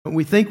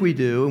We think we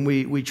do, and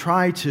we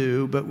try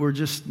to, but we're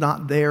just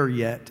not there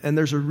yet. And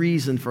there's a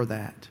reason for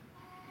that.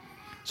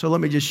 So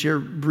let me just share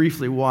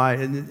briefly why.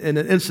 And an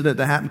incident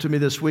that happened to me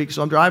this week.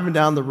 So I'm driving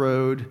down the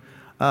road.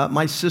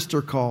 My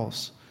sister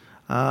calls.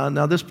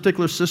 Now, this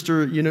particular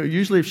sister,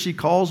 usually if she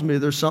calls me,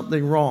 there's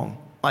something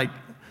wrong. Like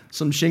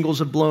some shingles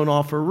have blown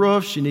off her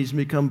roof. She needs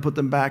me to come put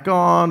them back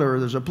on, or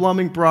there's a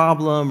plumbing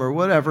problem, or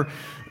whatever.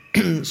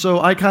 So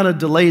I kind of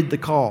delayed the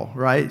call,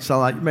 right? So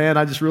like, man,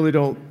 I just really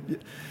don't...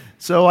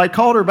 So I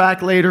called her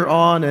back later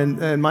on,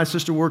 and my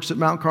sister works at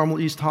Mount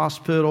Carmel East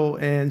Hospital,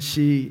 and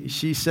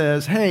she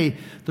says, hey,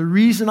 the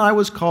reason I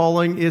was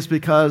calling is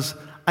because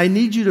I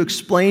need you to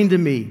explain to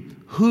me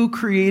who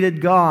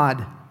created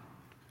God.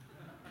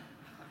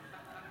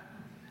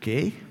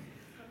 Okay.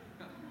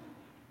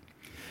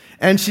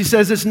 And she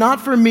says, it's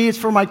not for me, it's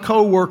for my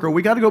coworker.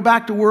 We got to go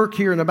back to work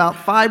here in about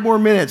 5 more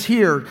minutes.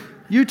 Here,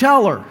 you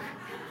tell her.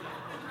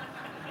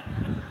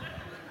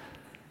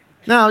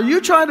 Now, you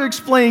try to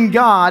explain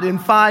God in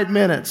 5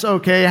 minutes,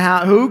 okay?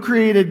 Who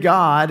created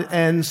God?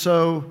 And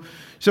so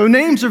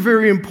names are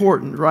very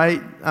important,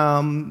 right?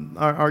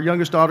 Our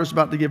youngest daughter's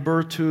about to give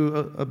birth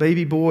to a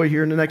baby boy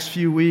here in the next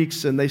few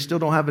weeks, and they still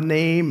don't have a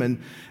name,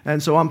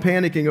 and so I'm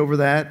panicking over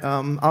that.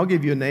 I'll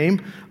give you a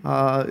name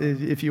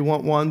if you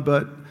want one,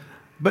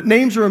 but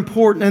names are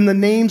important, and the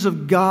names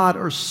of God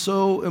are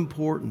so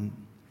important.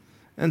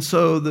 And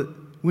so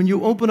when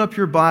you open up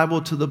your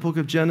Bible to the book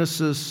of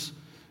Genesis,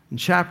 in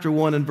chapter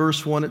 1 and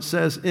verse 1, it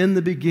says, in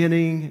the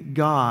beginning,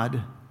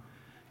 God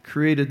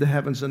created the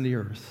heavens and the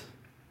earth.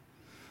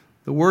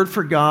 The word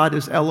for God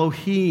is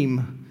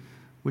Elohim,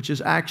 which is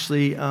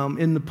actually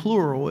in the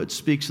plural. It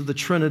speaks of the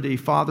Trinity,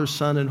 Father,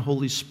 Son, and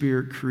Holy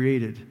Spirit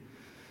created.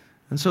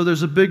 And so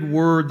there's a big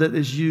word that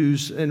is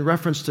used in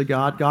reference to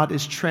God. God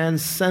is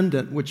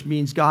transcendent, which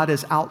means God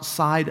is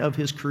outside of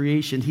His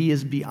creation. He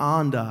is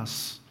beyond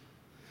us.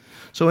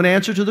 So in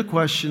answer to the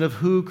question of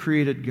who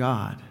created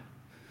God,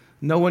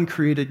 no one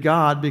created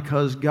God,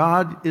 because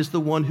God is the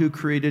one who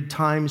created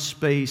time,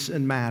 space,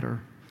 and matter.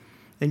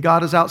 And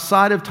God is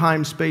outside of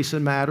time, space,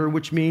 and matter,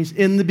 which means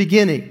in the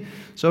beginning.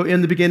 So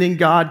in the beginning,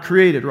 God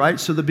created, right?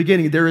 So the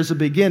beginning, there is a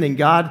beginning.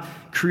 God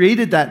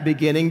created that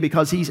beginning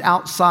because He's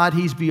outside,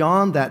 He's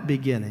beyond that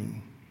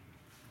beginning.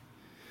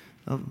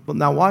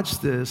 Now watch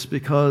this,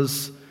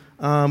 because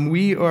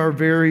we are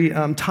very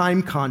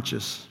time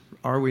conscious,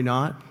 are we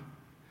not?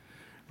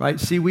 Right?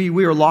 See,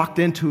 we are locked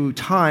into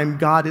time.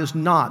 God is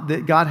not.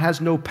 That God has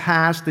no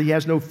past. He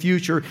has no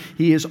future.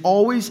 He is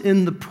always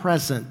in the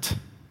present.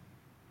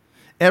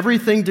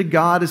 Everything to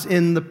God is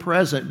in the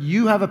present.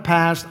 You have a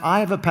past.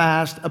 I have a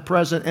past, a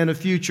present, and a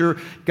future.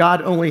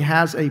 God only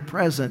has a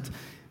present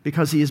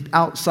because He is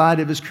outside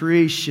of His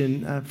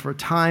creation for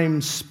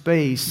time,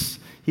 space.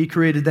 He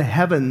created the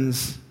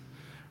heavens,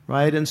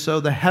 right? And so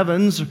the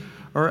heavens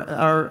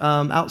are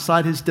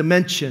outside His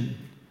dimension.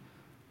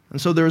 And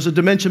so there is a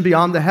dimension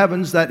beyond the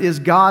heavens that is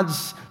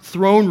God's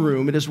throne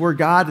room. It is where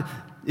God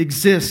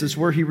exists. It's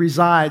where He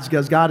resides,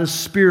 because God is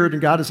spirit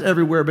and God is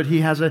everywhere, but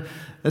He has a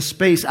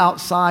space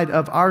outside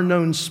of our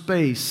known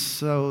space.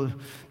 So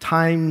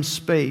time,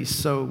 space.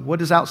 So what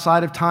is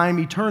outside of time?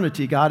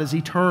 Eternity. God is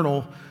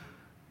eternal.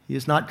 He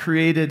is not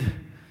created.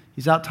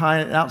 He's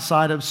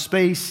outside of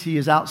space. He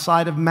is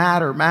outside of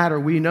matter. Matter,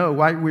 we know,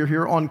 right? We're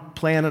here on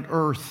planet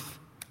Earth.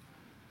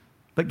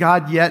 But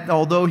God, yet,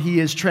 although He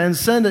is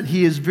transcendent,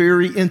 He is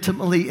very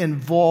intimately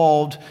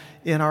involved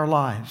in our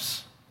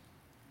lives.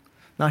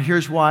 Now,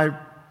 here's why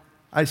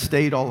I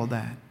state all of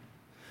that.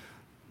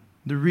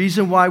 The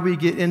reason why we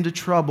get into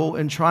trouble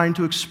in trying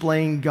to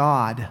explain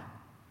God,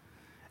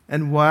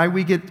 and why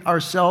we get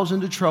ourselves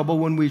into trouble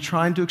when we're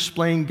trying to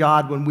explain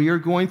God, when we are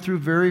going through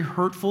very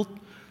hurtful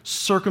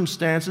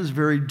circumstances,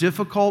 very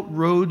difficult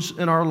roads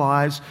in our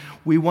lives,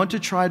 we want to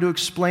try to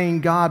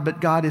explain God, but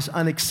God is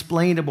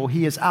unexplainable.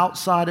 He is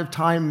outside of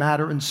time,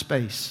 matter, and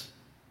space.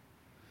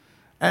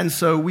 And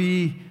so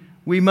we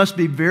must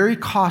be very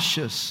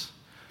cautious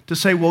to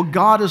say, well,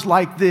 God is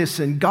like this,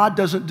 and God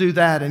doesn't do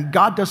that, and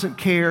God doesn't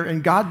care,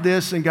 and God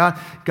this, and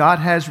God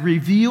has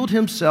revealed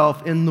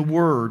Himself in the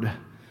Word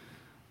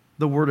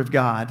of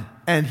God.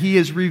 And He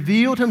has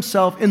revealed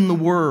Himself in the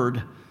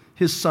Word,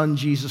 His Son,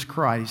 Jesus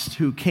Christ,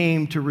 who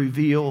came to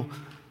reveal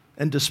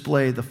and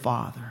display the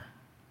Father.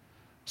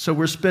 So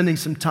we're spending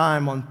some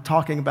time on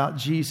talking about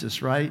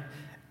Jesus, right?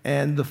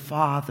 And the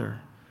Father,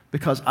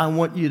 because I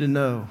want you to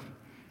know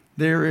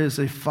there is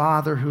a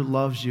Father who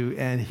loves you,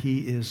 and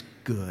He is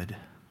good.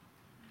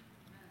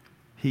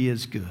 He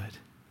is good.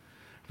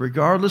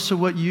 Regardless of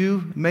what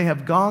you may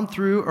have gone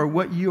through or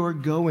what you are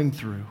going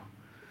through,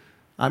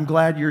 I'm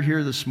glad you're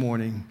here this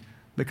morning,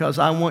 because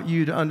I want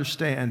you to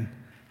understand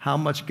how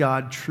much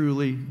God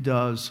truly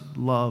does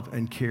love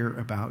and care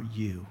about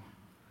you.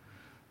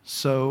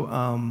 So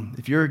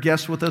if you're a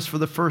guest with us for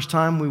the first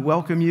time, we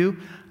welcome you.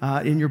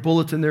 In your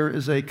bulletin, there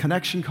is a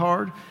connection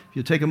card. If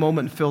you take a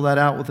moment and fill that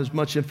out with as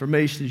much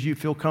information as you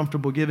feel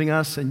comfortable giving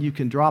us, and you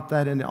can drop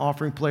that in the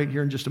offering plate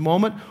here in just a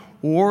moment.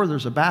 Or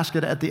there's a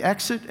basket at the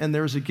exit, and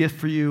there's a gift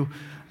for you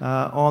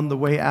on the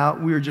way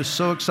out. We are just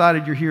so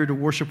excited you're here to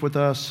worship with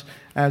us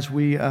as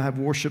we have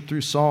worshiped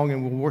through song,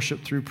 and we'll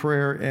worship through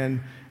prayer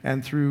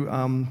and through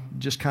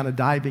just kind of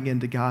diving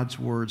into God's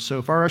Word. So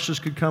if our ushers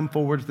could come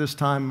forward at this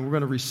time, we're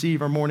going to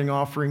receive our morning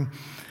offering.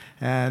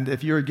 And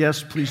if you're a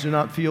guest, please do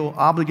not feel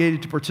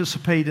obligated to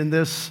participate in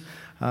this.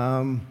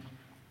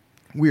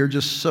 We are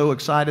just so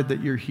excited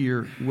that you're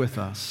here with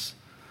us.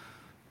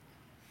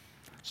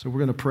 So we're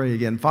going to pray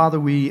again. Father,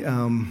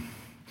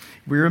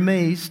 we're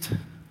amazed,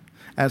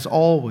 as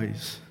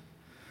always,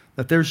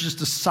 that there's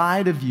just a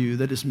side of you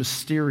that is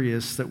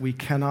mysterious that we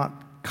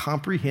cannot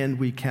comprehend,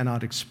 we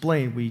cannot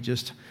explain.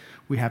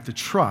 We have to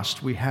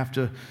trust. We have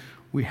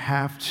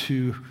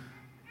to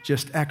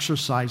just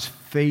exercise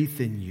faith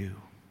in you.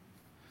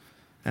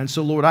 And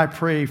so, Lord, I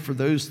pray for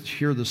those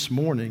here this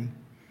morning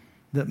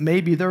that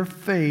maybe their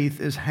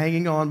faith is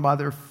hanging on by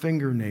their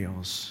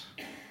fingernails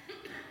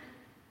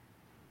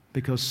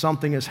because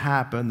something has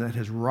happened that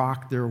has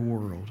rocked their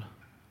world.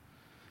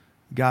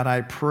 God,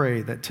 I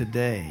pray that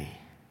today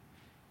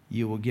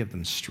you will give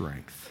them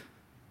strength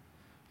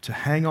to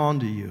hang on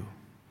to you,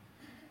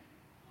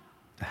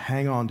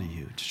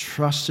 to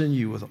trust in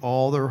you with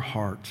all their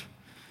heart,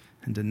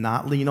 and to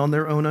not lean on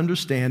their own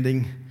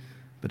understanding,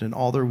 but in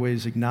all their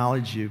ways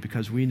acknowledge you,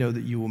 because we know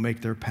that you will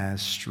make their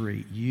paths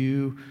straight.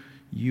 You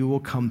will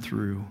come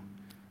through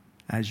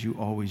as you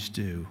always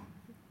do,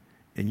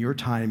 in your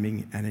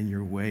timing and in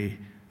your way,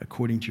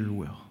 according to your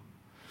will.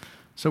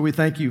 So we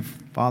thank you,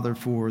 Father,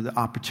 for the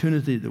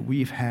opportunity that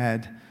we've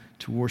had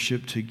to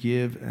worship, to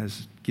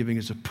giving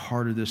as a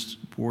part of this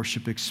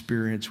worship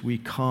experience. We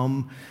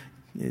come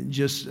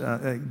just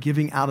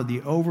giving out of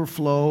the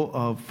overflow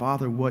of,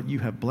 Father, what you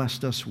have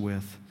blessed us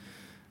with.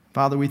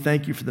 Father, we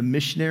thank you for the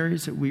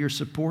missionaries that we are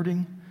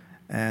supporting.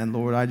 And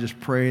Lord, I just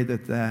pray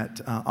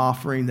that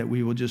offering, that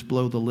we will just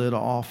blow the lid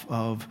off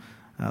of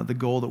the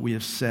goal that we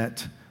have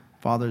set.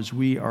 Father, as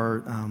we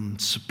are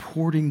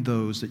supporting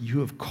those that you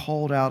have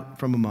called out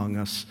from among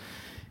us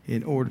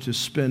in order to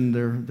spend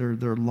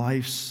their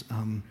life's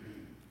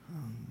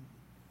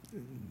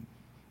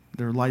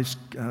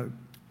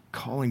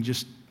calling,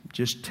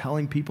 just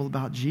telling people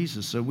about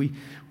Jesus. So we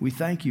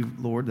thank you,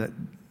 Lord, that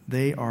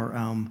they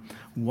are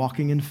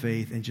walking in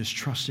faith and just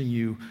trusting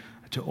you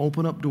to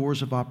open up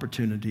doors of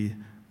opportunity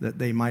that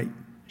they might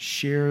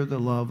share the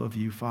love of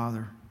you,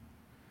 Father,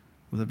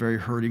 with a very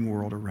hurting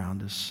world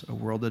around us, a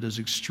world that is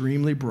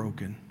extremely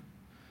broken.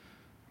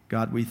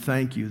 God, we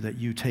thank you that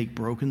you take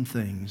broken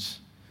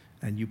things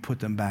and you put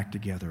them back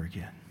together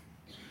again.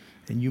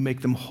 And you make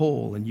them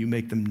whole and you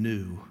make them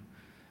new.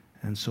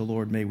 And so,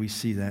 Lord, may we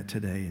see that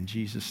today. In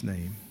Jesus'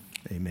 name,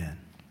 amen.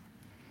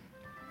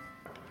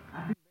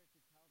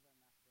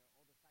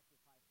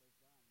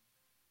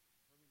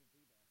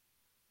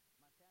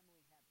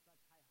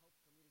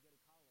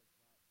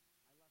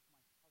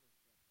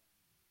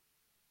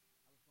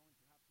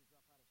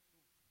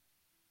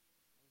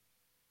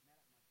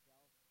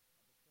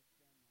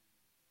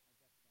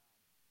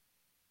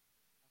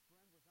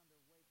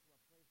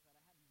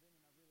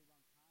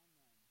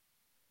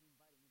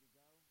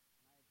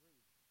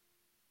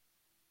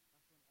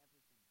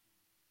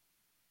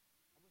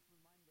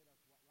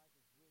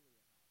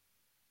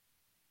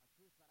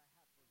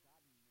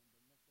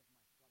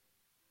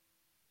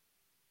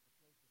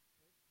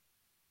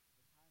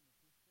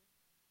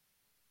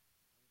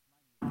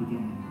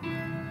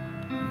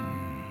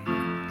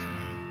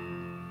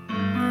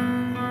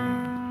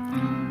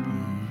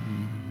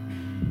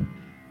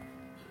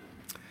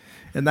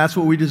 And that's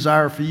what we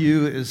desire for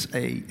you, is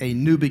a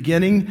new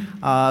beginning.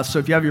 So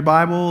if you have your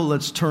Bible,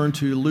 let's turn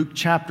to Luke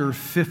chapter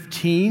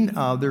 15.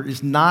 There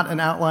is not an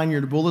outline in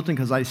your bulletin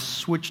because I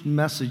switched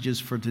messages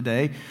for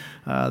today.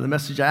 The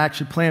message I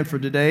actually planned for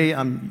today,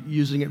 I'm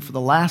using it for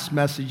the last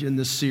message in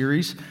this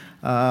series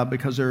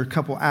because there are a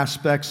couple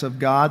aspects of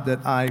God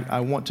that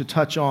I want to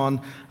touch on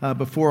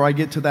before I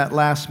get to that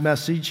last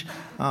message.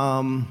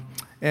 And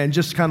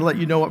just kind of let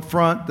you know up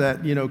front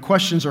that,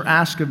 questions are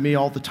asked of me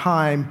all the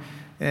time.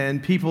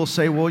 And people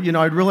say, well,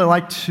 I'd really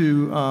like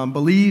to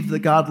believe that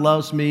God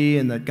loves me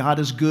and that God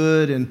is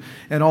good and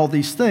all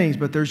these things,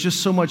 but there's just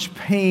so much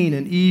pain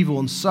and evil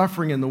and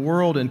suffering in the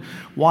world. And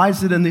why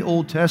is it in the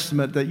Old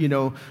Testament that,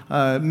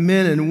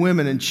 men and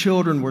women and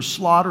children were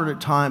slaughtered at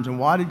times? And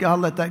why did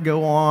God let that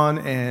go on?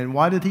 And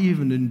why did he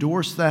even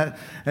endorse that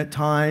at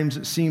times,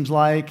 it seems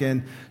like?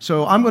 And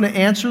so I'm going to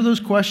answer those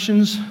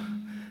questions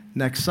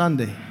next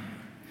Sunday.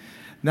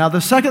 Now,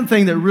 the second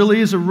thing that really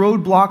is a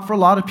roadblock for a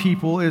lot of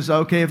people is,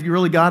 okay, if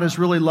God is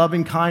really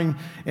loving, kind,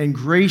 and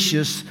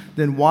gracious,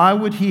 then why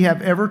would he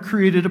have ever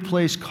created a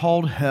place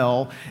called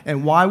hell?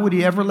 And why would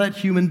he ever let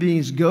human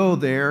beings go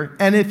there?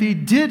 And if he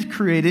did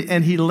create it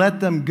and he let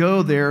them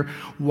go there,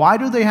 why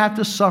do they have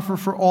to suffer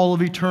for all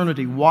of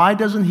eternity? Why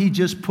doesn't he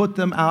just put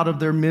them out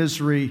of their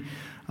misery?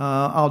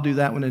 I'll do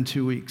that one in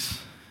 2 weeks.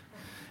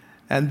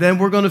 And then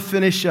we're going to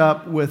finish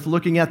up with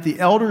looking at the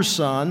elder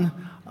son,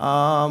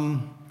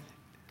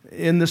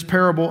 in this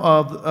parable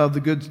of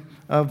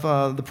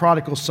the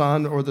prodigal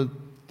son, or the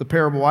the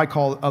parable I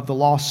call of the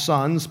lost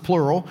sons,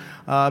 plural,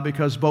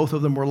 because both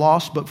of them were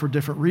lost, but for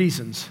different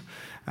reasons.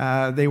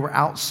 They were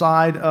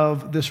outside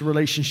of this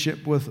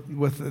relationship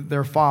with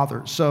their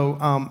father.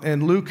 So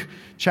in Luke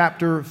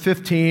chapter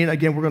 15,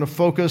 again, we're going to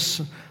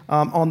focus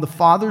on the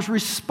father's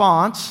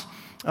response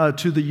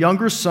to the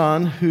younger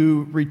son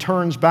who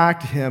returns back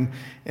to him.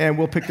 And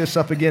we'll pick this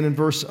up again in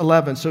verse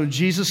 11. So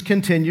Jesus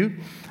continued.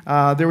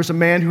 There was a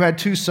man who had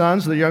 2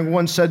 sons. The young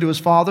one said to his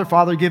father,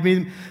 "Father, give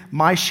me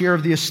my share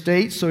of the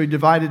estate." So he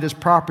divided his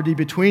property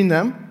between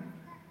them.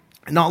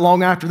 And not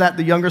long after that,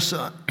 the younger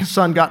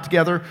son got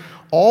together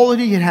all that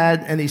he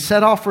had, and he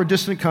set off for a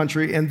distant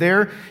country, and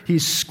there he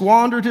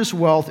squandered his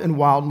wealth in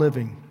wild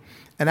living.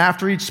 And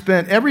after he'd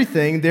spent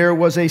everything, there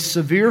was a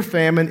severe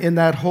famine in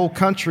that whole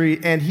country,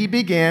 and he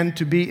began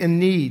to be in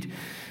need.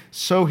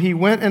 So he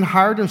went and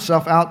hired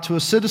himself out to a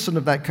citizen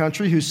of that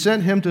country, who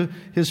sent him to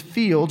his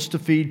fields to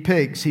feed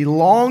pigs. He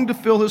longed to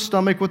fill his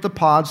stomach with the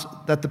pods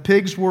that the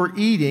pigs were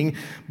eating,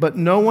 but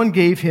no one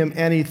gave him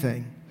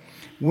anything.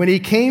 When he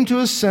came to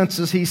his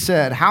senses, he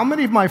said, "How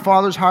many of my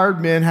father's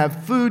hired men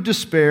have food to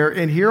spare,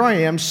 and here I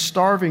am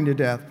starving to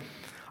death?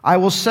 I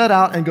will set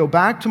out and go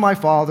back to my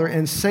father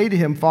and say to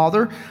him,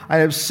 'Father, I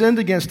have sinned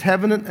against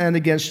heaven and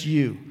against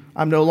you.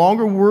 I'm no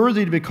longer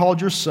worthy to be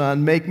called your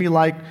son. Make me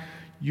like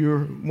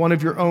one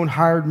of your own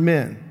hired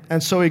men.'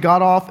 And so he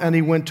got off and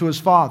he went to his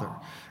father."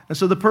 And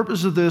so the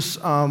purpose of this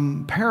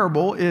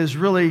parable is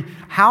really,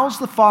 how's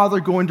the father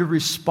going to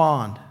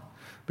respond?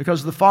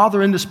 Because the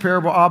father in this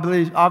parable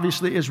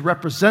obviously is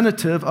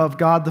representative of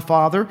God the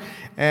Father.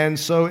 And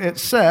so it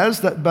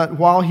says that, "But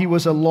while he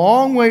was a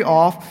long way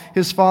off,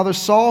 his father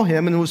saw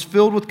him and was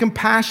filled with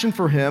compassion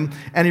for him.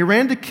 And he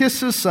ran to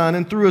kiss his son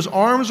and threw his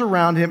arms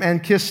around him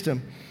and kissed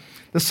him.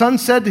 The son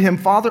said to him,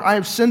 'Father, I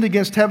have sinned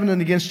against heaven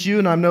and against you,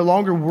 and I'm no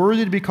longer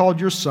worthy to be called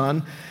your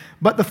son.'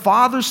 But the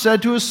father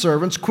said to his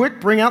servants,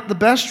 'Quick, bring out the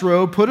best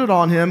robe, put it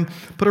on him,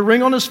 put a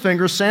ring on his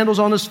finger, sandals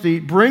on his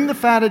feet, bring the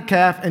fatted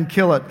calf and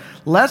kill it.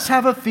 Let's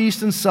have a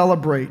feast and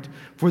celebrate.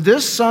 For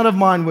this son of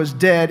mine was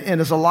dead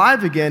and is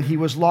alive again. He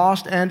was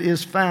lost and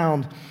is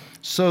found.'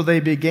 So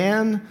they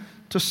began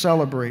to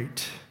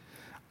celebrate."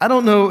 I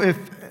don't know if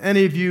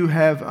any of you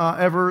have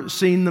ever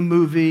seen the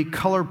movie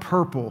Color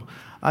Purple.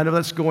 I know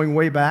that's going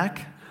way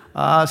back.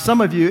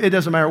 Some of you, it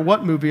doesn't matter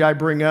what movie I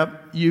bring up,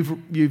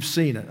 you've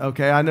seen it,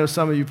 okay? I know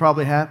some of you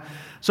probably have.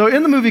 So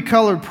in the movie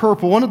Color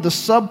Purple, one of the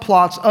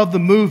subplots of the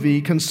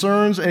movie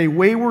concerns a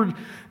wayward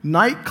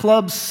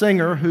nightclub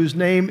singer whose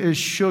name is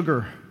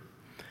Sugar.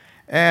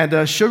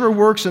 And Sugar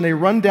works in a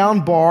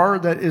rundown bar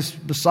that is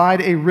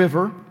beside a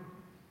river.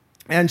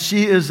 And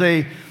she is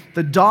the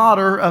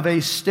daughter of a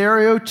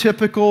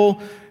stereotypical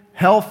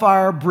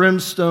hellfire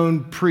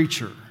brimstone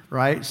preacher,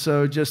 right?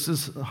 So just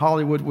as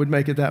Hollywood would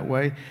make it that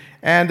way.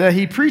 And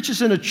he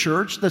preaches in a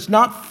church that's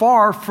not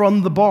far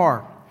from the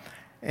bar.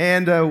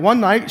 And one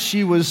night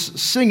she was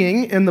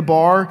singing in the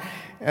bar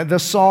the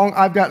song,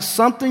 "I've Got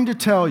Something to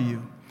Tell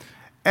You."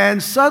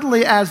 And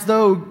suddenly, as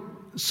though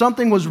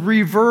something was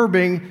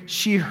reverbing,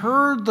 she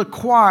heard the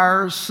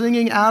choir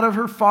singing out of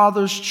her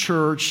father's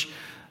church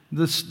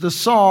the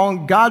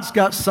song, "God's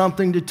Got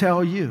Something to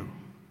Tell You."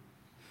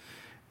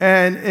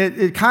 And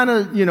it kind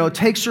of,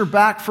 takes her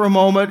back for a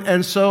moment.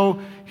 And so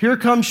here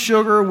comes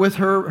Sugar with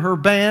her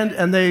band,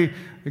 and they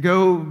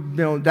go,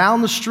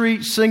 down the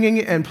street singing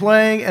and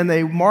playing, and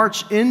they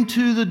march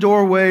into the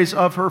doorways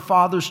of her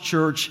father's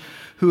church,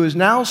 who is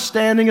now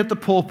standing at the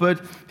pulpit.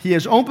 He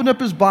has opened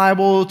up his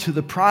Bible to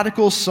the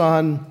prodigal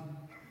son,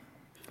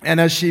 and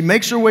as she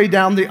makes her way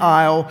down the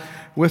aisle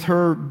with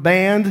her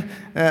band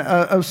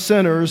of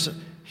sinners,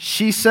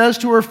 she says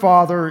to her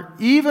father,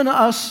 "Even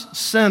us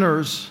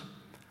sinners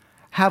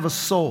have a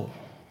soul."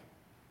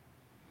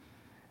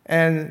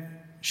 And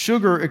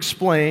Sugar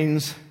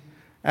explains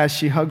as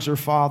she hugs her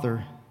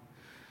father,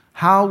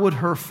 how would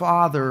her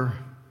father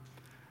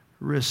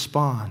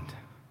respond?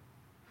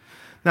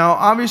 Now,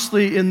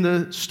 obviously, in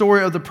the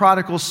story of the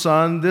prodigal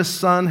son, this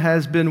son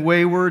has been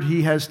wayward.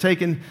 He has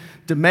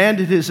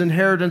demanded his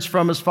inheritance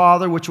from his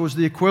father, which was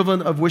the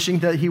equivalent of wishing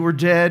that he were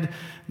dead.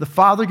 The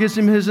father gives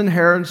him his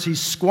inheritance. He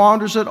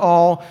squanders it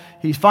all.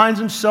 He finds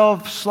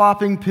himself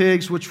slopping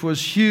pigs, which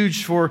was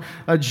huge for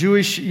a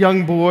Jewish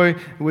young boy.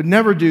 He would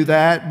never do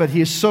that, but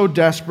he is so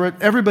desperate.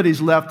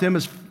 Everybody's left him.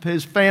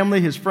 His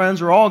family, his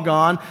friends are all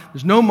gone.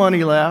 There's no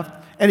money left.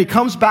 And he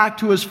comes back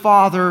to his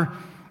father,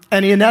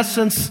 and he, in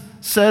essence,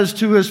 says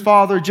to his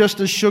father, just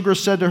as Sugar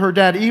said to her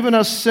dad, "Even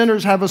us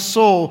sinners have a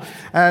soul,"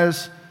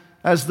 as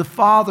the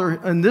father,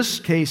 in this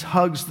case,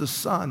 hugs the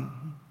son.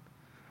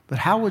 But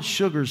how would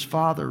Sugar's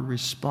father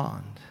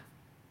respond?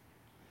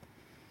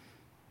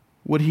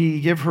 Would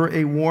he give her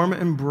a warm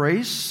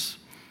embrace,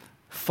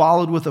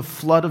 followed with a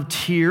flood of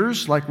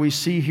tears, like we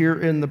see here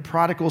in the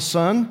prodigal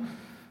son?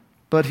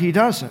 But he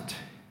doesn't.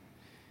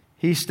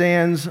 He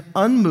stands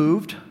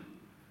unmoved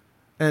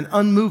and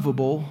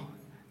unmovable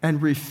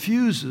and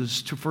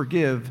refuses to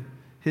forgive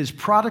his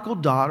prodigal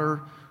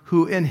daughter,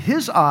 who in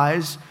his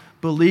eyes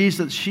believes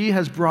that she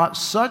has brought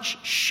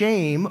such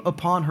shame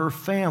upon her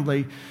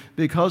family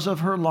because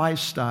of her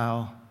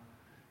lifestyle.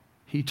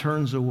 he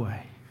turns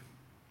away.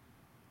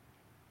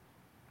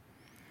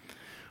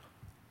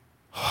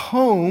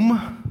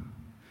 Home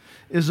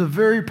is a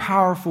very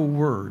powerful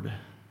word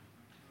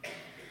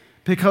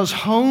because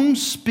home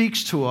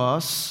speaks to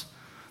us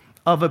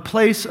of a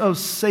place of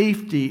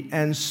safety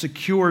and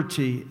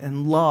security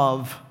and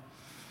love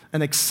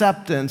and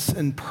acceptance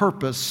and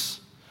purpose.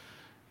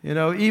 You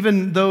know,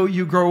 even though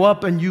you grow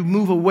up and you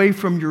move away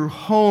from your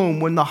home,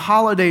 when the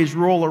holidays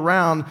roll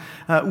around,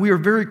 we are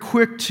very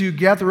quick to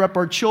gather up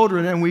our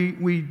children and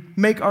we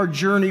make our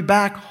journey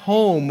back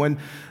home. When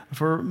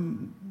for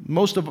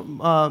most of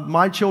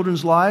my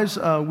children's lives,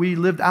 we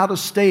lived out of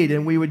state,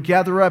 and we would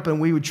gather up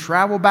and we would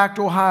travel back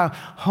to Ohio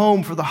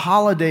home for the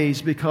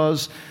holidays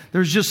because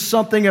there's just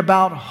something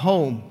about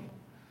home.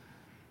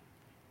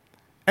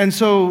 And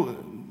so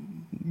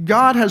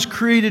God has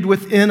created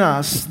within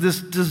us this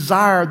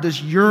desire,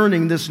 this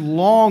yearning, this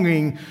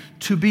longing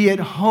to be at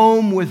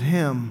home with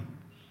Him.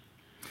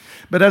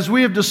 But as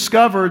we have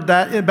discovered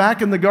that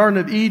back in the Garden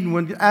of Eden,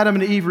 when Adam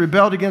and Eve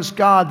rebelled against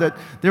God, that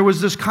there was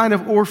this kind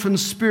of orphan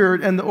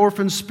spirit, and the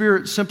orphan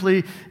spirit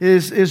simply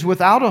is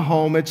without a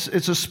home. It's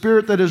a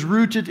spirit that is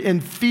rooted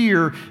in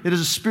fear. It is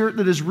a spirit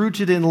that is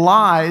rooted in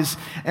lies.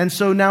 And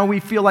so now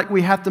we feel like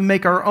we have to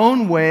make our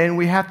own way, and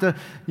we have to,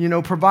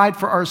 provide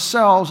for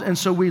ourselves. And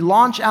so we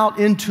launch out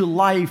into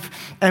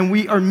life, and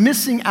we are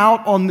missing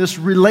out on this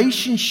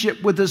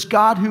relationship with this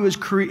God who has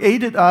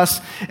created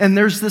us. And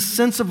there's this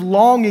sense of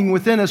longing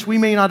within us. We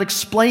may not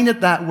explain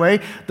it that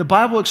way. The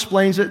Bible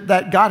explains it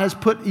that God has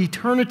put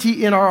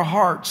eternity in our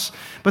hearts.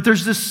 But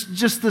there's this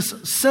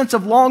sense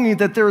of longing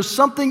that there is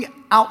something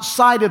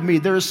outside of me.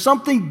 There is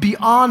something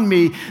beyond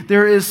me.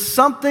 There is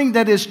something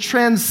that is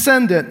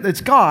transcendent.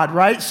 It's God,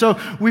 right? So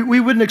we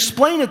wouldn't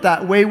explain it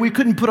that way. We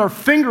couldn't put our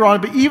finger on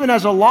it. But even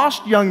as a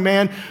lost young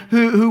man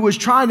who was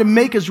trying to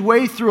make his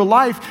way through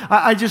life,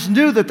 I just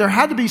knew that there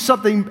had to be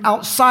something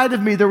outside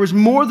of me. There was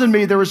more than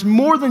me. There was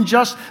more than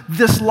just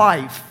this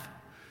life.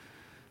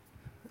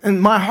 And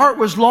my heart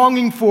was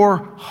longing for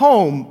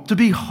home, to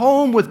be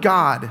home with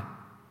God.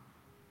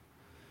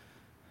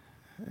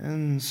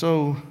 And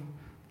so,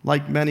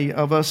 like many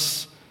of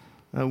us,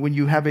 when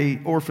you have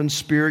an orphan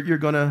spirit, you're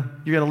gonna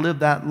live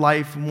that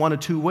life in one of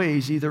two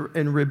ways, either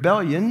in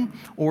rebellion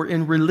or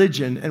in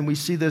religion. And we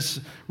see this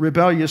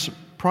rebellious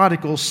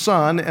prodigal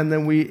son, and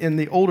then we, in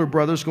the older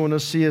brothers, going to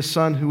see a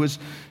son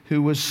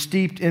who was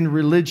steeped in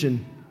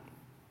religion.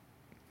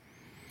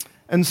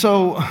 And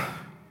so,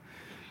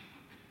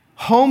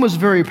 home is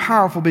very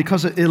powerful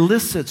because it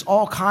elicits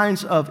all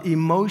kinds of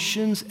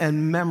emotions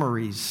and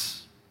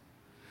memories.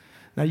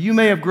 Now, you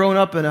may have grown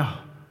up in a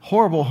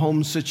horrible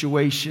home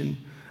situation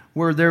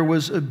where there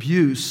was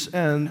abuse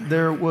and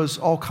there was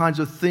all kinds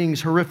of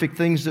things, horrific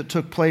things that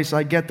took place.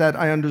 I get that.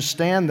 I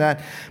understand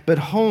that. But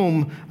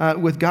home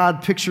with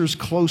God pictures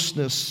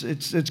closeness.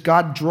 It's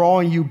God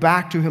drawing you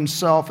back to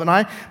Himself. And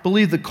I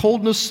believe the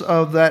coldness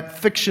of that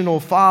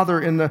fictional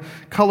father in the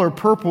color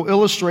purple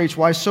illustrates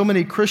why so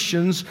many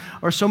Christians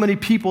or so many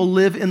people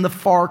live in the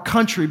far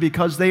country,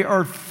 because they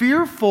are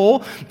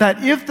fearful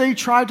that if they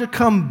try to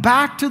come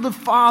back to the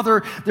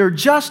Father, they're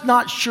just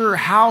not sure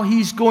how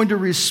He's going to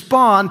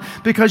respond,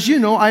 because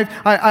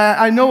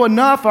I know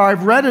enough, or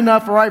I've read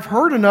enough, or I've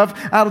heard enough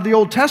out of the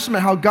Old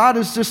Testament how God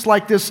is just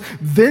like this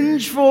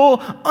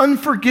vengeful,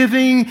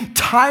 unforgiving,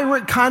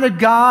 tyrant kind of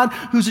God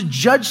who's a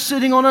judge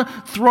sitting on a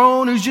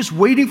throne, who's just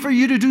waiting for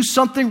you to do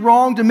something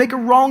wrong, to make a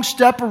wrong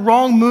step, a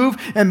wrong move,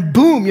 and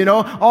boom,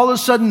 all of a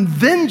sudden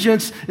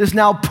vengeance is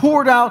now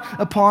poured out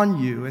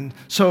upon you. And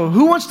so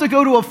who wants to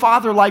go to a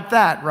father like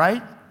that,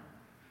 right?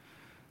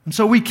 And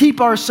so we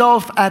keep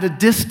ourselves at a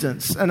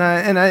distance. And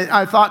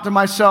I thought to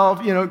myself,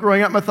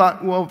 growing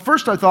up,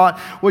 first I thought,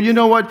 you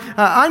know what?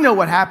 I know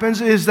what happens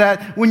is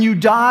that when you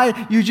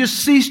die, you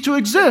just cease to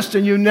exist,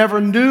 and you never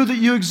knew that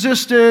you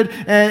existed,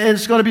 and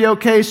it's going to be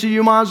okay. So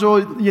you might as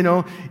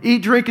well,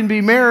 eat, drink, and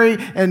be merry,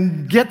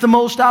 and get the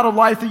most out of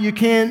life that you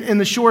can in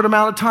the short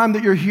amount of time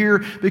that you're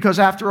here, because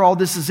after all,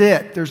 this is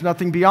it. There's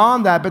nothing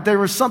beyond that. But there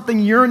was something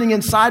yearning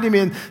inside of me,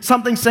 and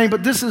something saying,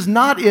 but this is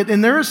not it,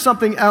 and there is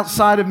something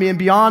outside of me and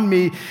beyond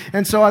me.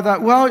 And so I thought,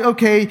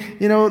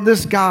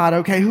 this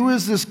God, who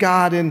is this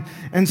God?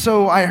 And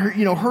so I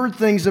heard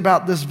things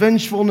about this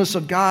vengefulness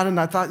of God, and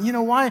I thought,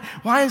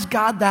 why is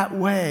God that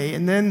way?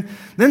 And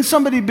then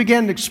somebody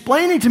began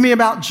explaining to me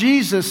about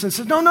Jesus and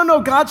said,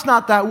 no, God's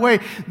not that way.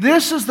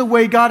 This is the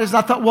way God is. And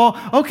I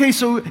thought,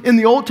 so in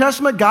the Old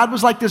Testament, God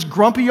was like this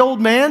grumpy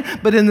old man,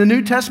 but in the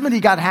New Testament, He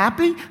got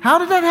happy? How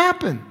did that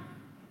happen?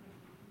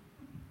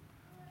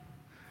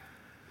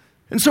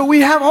 And so we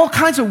have all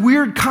kinds of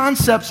weird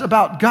concepts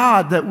about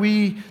God that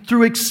we,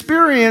 through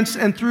experience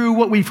and through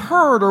what we've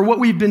heard or what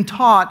we've been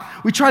taught,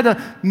 we try to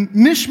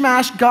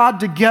mishmash God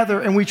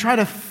together, and we try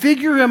to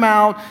figure Him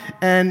out,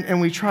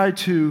 and we try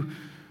to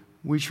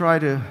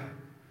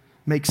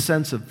make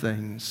sense of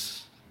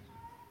things.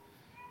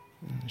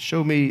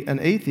 Show me an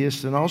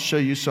atheist, and I'll show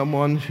you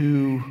someone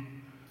who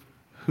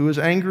is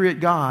angry at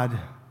God,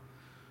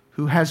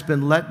 who has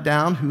been let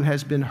down, who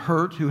has been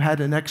hurt, who had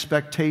an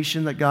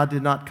expectation that God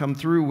did not come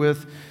through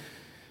with.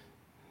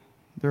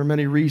 There are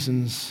many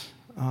reasons.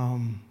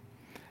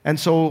 And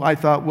so I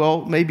thought,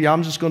 well, maybe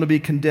I'm just going to be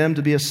condemned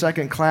to be a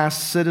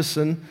second-class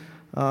citizen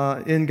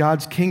in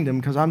God's kingdom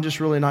because I'm just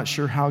really not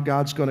sure how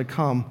God's going to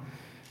come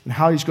and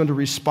how He's going to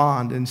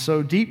respond. And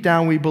so deep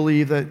down we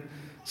believe that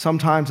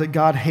sometimes that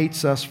God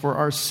hates us for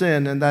our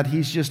sin and that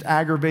He's just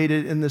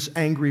aggravated in this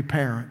angry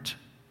parent.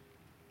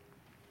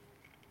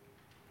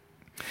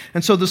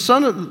 And so the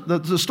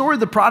story of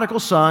the prodigal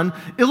son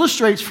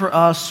illustrates for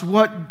us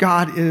what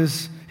God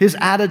is, His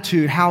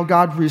attitude, how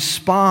God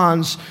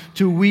responds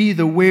to we,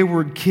 the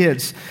wayward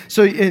kids.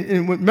 So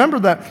and remember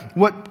that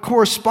what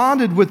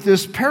corresponded with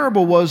this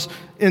parable was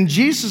in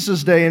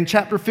Jesus' day, in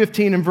chapter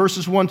 15 and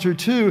verses 1 through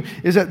 2,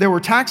 is that there were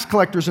tax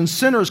collectors and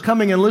sinners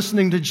coming and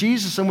listening to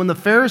Jesus. And when the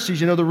Pharisees,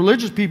 the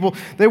religious people,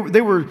 they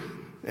were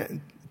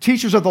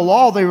teachers of the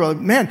law, they were like,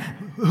 man,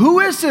 who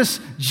is this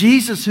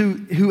Jesus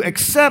who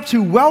accepts,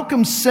 who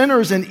welcomes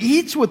sinners and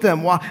eats with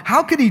them? Well,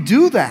 how could He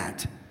do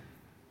that?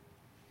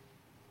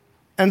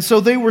 And so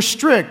they were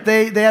strict.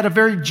 They had a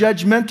very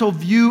judgmental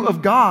view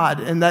of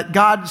God, and that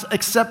God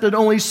accepted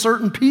only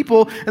certain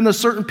people, and the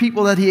certain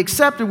people that He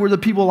accepted were the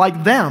people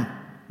like them,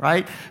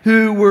 right?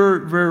 Who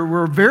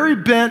were very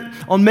bent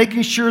on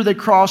making sure they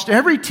crossed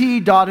every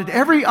T, dotted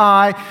every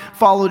I,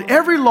 followed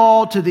every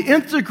law to the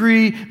nth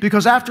degree,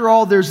 because after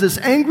all, there's this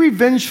angry,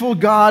 vengeful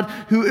God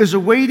who is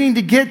awaiting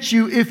to get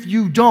you if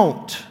you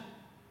don't.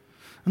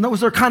 And that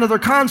was their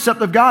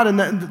concept of God, and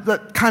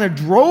that kind of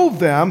drove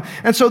them.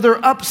 And so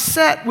they're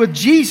upset with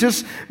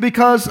Jesus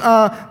because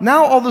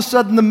now all of a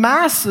sudden the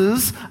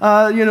masses,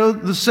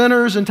 the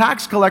sinners and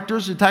tax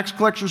collectors, the tax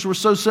collectors were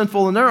so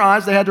sinful in their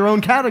eyes, they had their own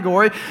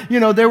category.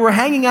 They were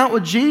hanging out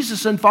with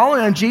Jesus and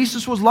following, and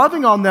Jesus was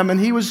loving on them, and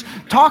He was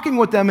talking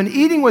with them and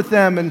eating with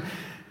them. And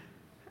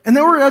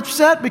they were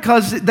upset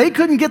because they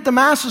couldn't get the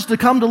masses to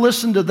come to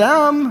listen to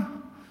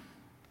them.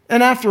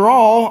 And after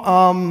all,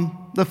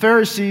 the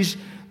Pharisees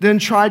then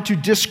tried to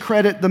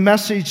discredit the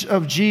message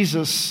of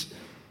Jesus.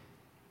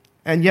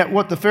 And yet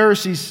what the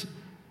Pharisees,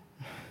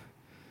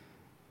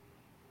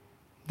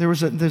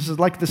 there's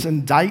like this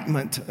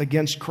indictment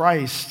against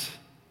Christ.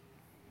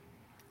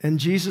 And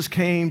Jesus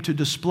came to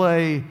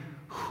display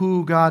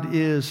who God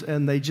is,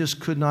 and they just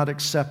could not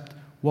accept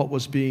what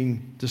was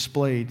being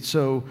displayed.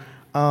 So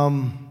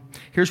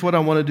here's what I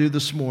want to do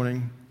this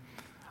morning.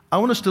 I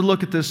want us to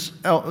look at this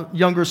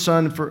younger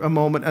son for a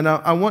moment, and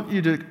I want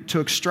you to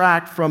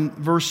extract from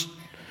verse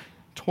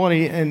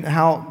 20 and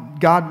how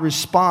God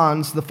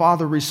responds, the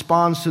Father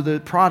responds to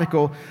the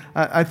prodigal.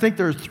 I think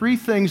there are three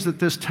things that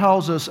this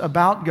tells us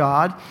about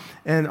God.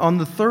 And on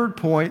the third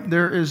point,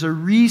 there is a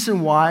reason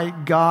why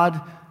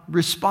God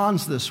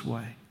responds this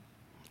way.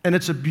 And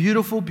it's a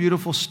beautiful,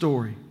 beautiful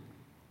story.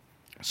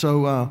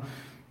 So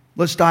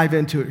let's dive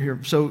into it here.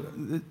 So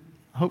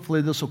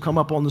hopefully this will come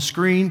up on the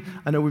screen.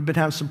 I know we've been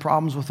having some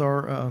problems with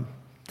our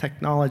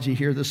technology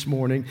here this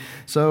morning.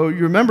 So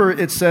you remember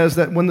it says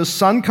that when the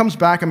son comes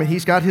back,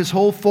 he's got his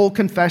whole full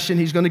confession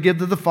he's going to give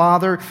to the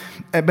father,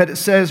 but it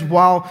says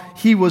while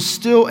he was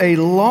still a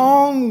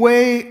long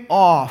way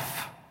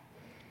off,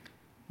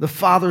 the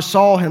father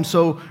saw him.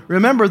 So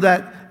remember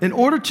that in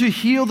order to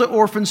heal the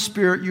orphan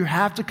spirit, you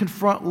have to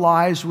confront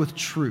lies with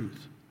truth.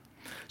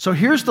 So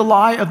here's the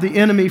lie of the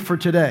enemy for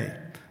today.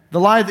 The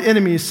lie of the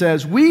enemy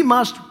says we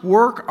must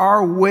work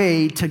our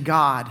way to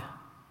God.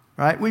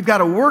 Right? We've got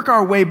to work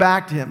our way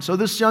back to Him. So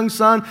this young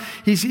son,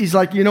 he's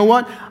like, you know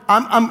what?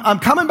 I'm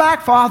coming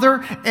back,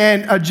 Father,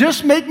 and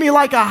just make me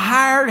like a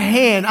hired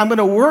hand. I'm going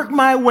to work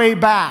my way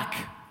back.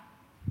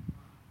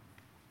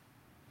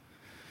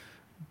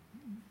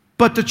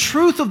 But the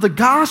truth of the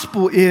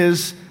gospel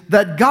is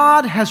that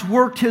God has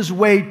worked His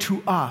way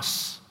to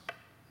us.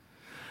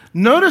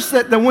 Notice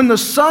that when the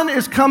son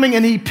is coming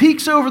and he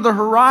peeks over the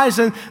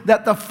horizon,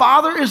 that the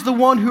Father is the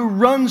one who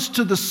runs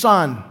to the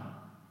son.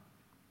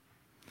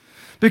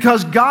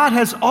 Because God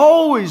has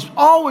always,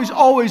 always,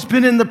 always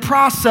been in the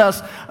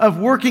process of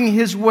working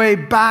His way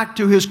back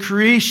to His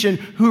creation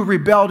who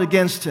rebelled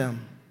against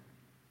Him.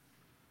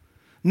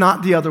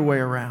 Not the other way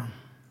around.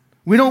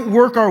 We don't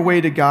work our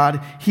way to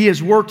God. He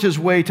has worked His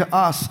way to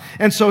us.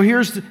 And so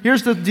here's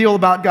the deal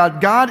about God.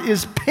 God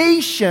is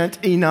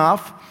patient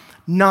enough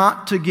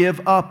not to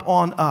give up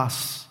on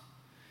us.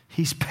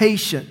 He's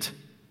patient.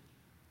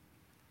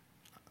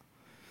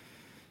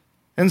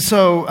 And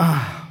so,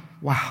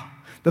 wow.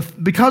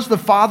 Because the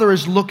father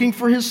is looking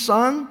for his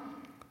son,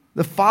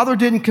 the father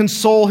didn't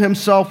console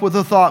himself with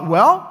the thought,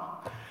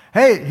 well,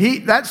 hey,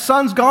 that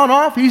son's gone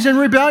off. He's in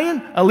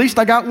rebellion. At least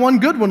I got one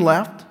good one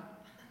left.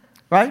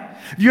 Right?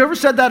 Have you ever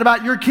said that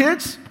about your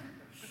kids?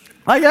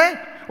 Okay.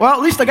 Well,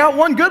 at least I got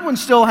one good one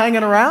still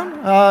hanging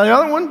around. The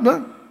other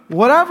one,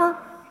 whatever.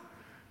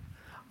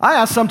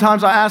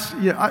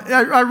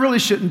 I really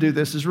shouldn't do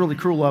this. It's really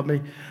cruel of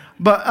me.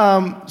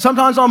 But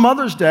sometimes on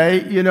Mother's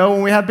Day,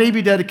 when we have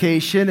baby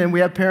dedication and we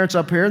have parents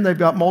up here and they've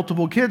got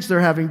multiple kids they're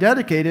having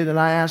dedicated, and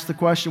I ask the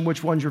question,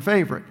 which one's your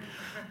favorite?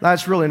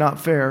 That's really not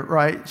fair,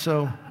 right?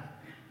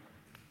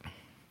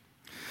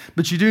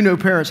 But you do know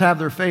parents have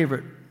their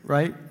favorite,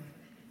 right?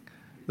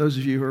 Those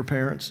of you who are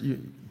parents,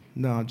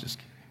 no, I'm just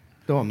kidding.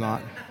 No, I'm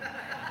not.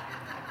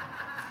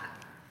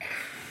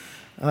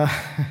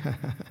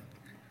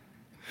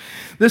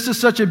 This is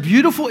such a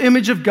beautiful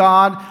image of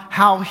God,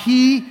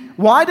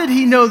 why did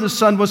he know the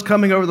sun was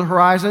coming over the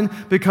horizon?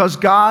 Because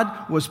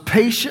God was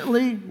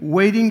patiently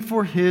waiting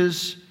for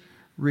his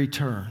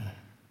return.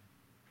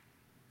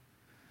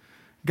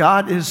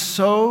 God is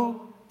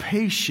so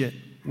patient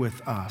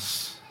with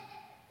us.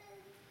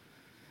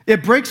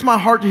 It breaks my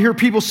heart to hear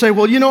people say,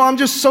 well, I'm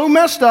just so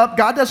messed up.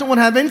 God doesn't want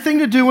to have anything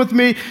to do with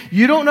me.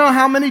 You don't know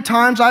how many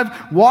times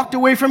I've walked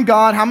away from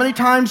God, how many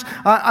times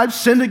I've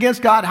sinned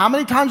against God, how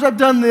many times I've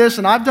done this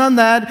and I've done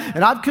that,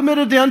 and I've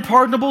committed the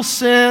unpardonable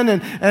sin,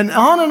 and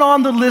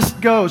on the list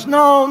goes.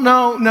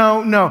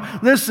 No.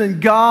 Listen,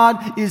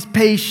 God is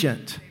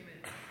patient.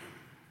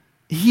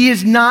 He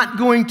is not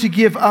going to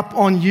give up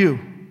on you.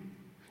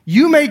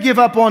 You may give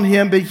up on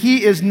him, but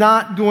he is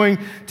not going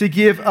to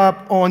give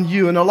up on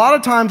you. And a lot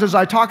of times as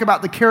I talk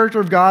about the character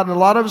of God, and a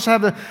lot of us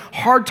have a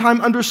hard time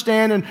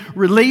understanding and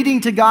relating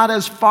to God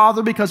as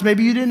Father, because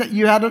maybe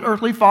you had an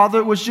earthly father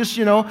that was just,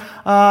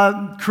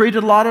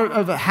 created a lot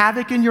of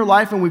havoc in your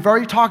life. And we've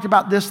already talked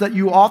about this, that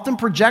you often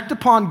project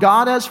upon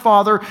God as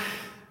Father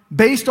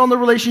based on the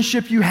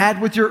relationship you had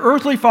with your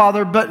earthly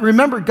father. But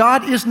remember,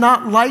 God is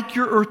not like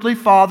your earthly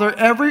father.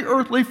 Every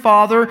earthly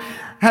father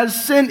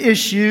has sin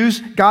issues.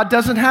 God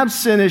doesn't have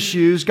sin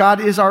issues. God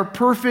is our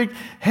perfect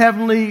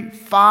heavenly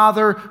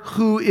Father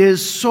who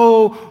is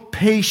so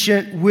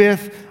patient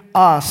with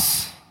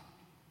us.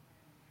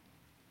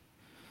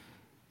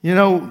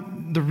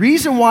 The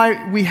reason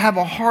why we have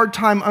a hard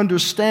time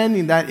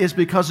understanding that is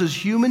because as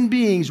human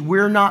beings,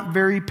 we're not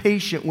very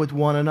patient with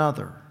one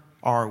another,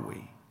 are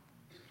we?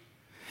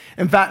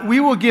 In fact, we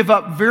will give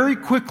up very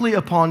quickly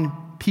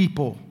upon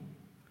people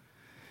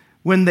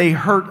when they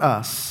hurt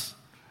us,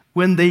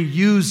 when they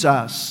use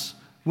us,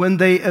 when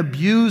they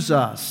abuse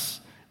us.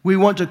 We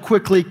want to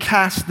quickly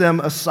cast them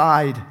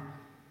aside.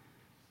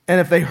 And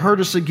if they hurt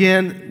us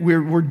again,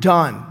 we're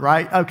done,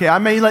 right? Okay, I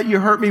may let you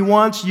hurt me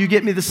once, you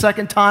get me the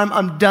second time,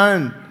 I'm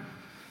done.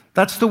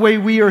 That's the way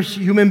we are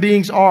human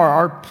beings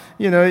are.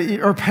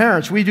 Our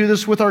parents, we do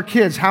this with our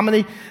kids.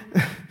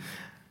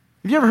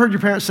 Have you ever heard your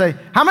parents say,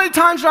 how many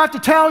times do I have to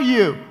tell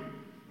you?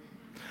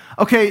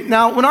 Okay,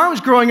 now when I was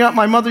growing up,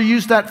 my mother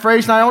used that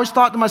phrase, and I always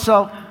thought to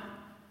myself,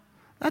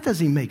 that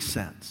doesn't even make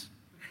sense.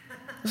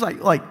 It's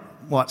like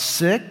what,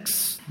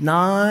 6,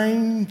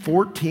 9,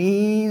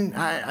 14?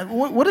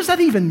 What does that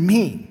even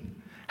mean?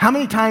 How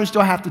many times do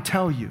I have to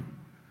tell you?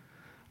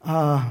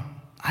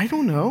 I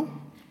don't know.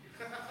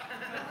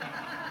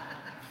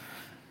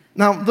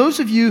 Now, those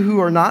of you who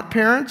are not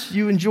parents,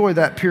 you enjoy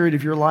that period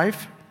of your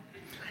life.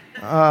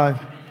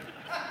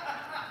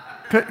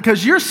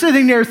 Because you're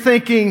sitting there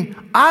thinking,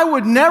 I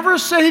would never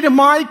say to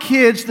my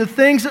kids the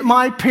things that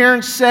my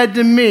parents said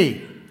to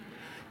me.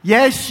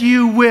 Yes,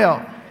 you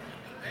will,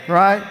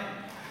 right?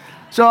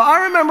 So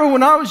I remember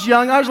when I was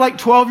young, I was like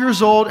 12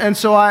 years old, and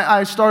so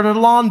I started a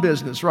lawn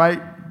business, right,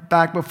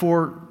 back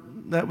before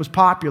that was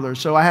popular.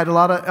 So I had a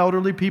lot of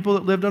elderly people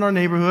that lived in our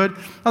neighborhood.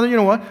 I thought, you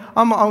know what,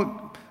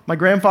 my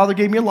grandfather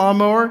gave me a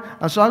lawnmower,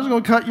 so I was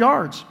going to cut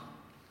yards.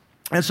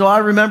 And so I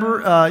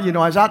remember, I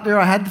was out there,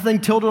 I had the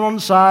thing tilted on the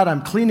side,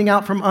 I'm cleaning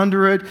out from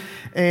under it,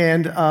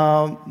 and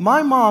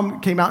my mom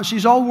came out, and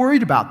she's all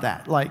worried about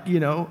that. Like, you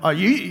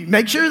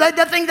make sure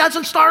that thing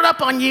doesn't start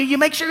up on you. You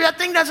make sure that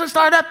thing doesn't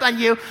start up on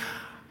you.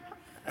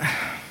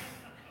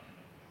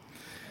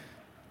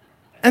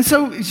 And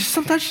so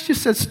sometimes she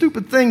just said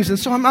stupid things, and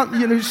so I'm out,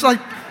 just like,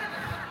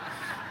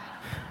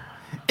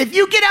 if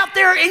you get out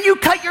there and you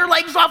cut your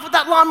legs off with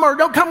that lawnmower,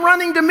 don't come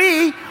running to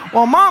me.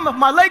 Well, Mom, if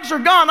my legs are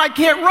gone, I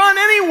can't run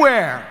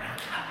anywhere.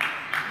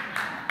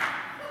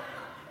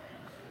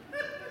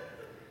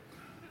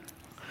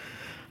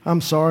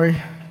 I'm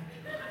sorry.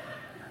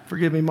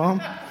 Forgive me,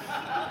 Mom.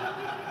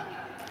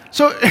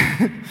 So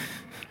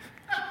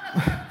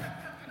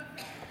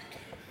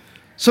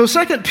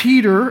 2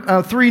 Peter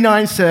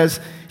 3:9 says,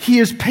 He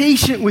is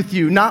patient with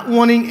you, not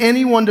wanting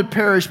anyone to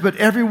perish, but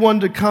everyone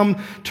to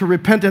come to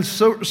repentance.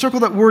 So, circle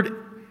that word,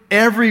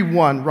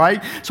 everyone,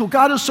 right? So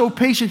God is so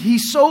patient. He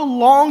so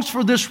longs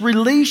for this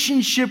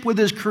relationship with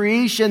His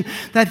creation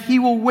that He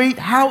will wait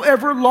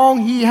however long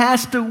He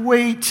has to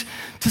wait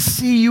to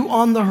see you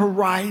on the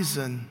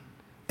horizon.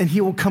 And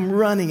He will come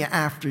running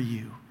after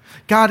you.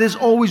 God is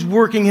always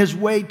working His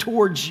way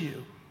towards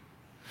you.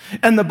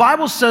 And the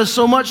Bible says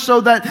so much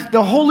so that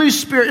the Holy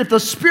Spirit, if the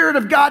Spirit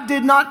of God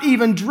did not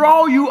even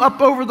draw you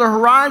up over the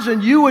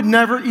horizon, you would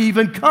never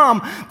even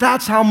come.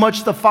 That's how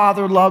much the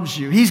Father loves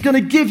you. He's going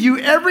to give you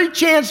every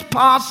chance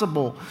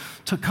possible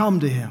to come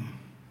to Him.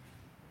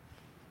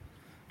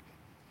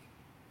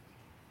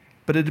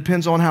 But it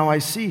depends on how I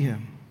see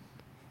Him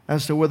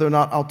as to whether or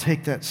not I'll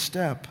take that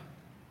step.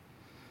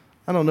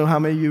 I don't know how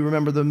many of you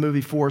remember the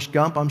movie Forrest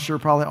Gump. I'm sure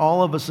probably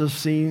all of us have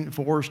seen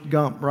Forrest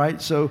Gump,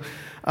 right? So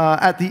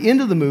at the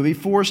end of the movie,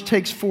 Forrest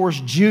takes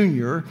Forrest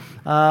Jr.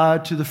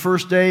 To the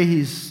first day.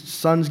 His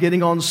son's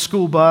getting on the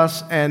school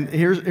bus, and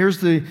he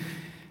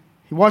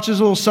watches his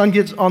little son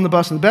get on the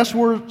bus, and the best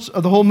words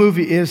of the whole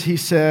movie is he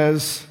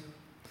says,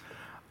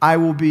 "I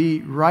will be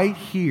right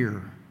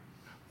here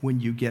when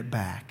you get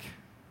back."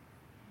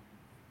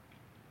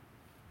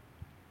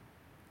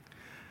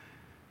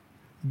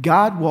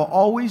 God will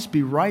always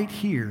be right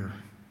here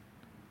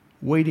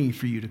waiting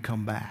for you to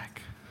come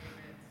back.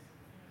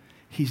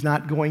 He's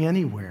not going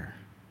anywhere.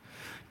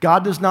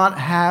 God does not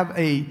have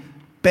a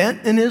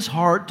bent in his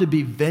heart to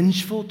be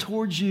vengeful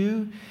towards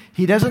you.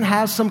 He doesn't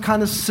have some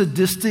kind of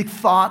sadistic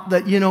thought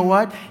that, you know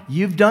what,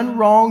 you've done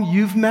wrong,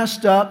 you've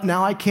messed up,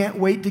 now I can't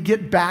wait to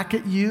get back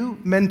at you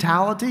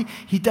mentality.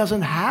 He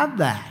doesn't have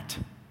that.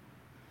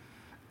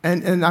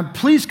 And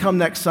please come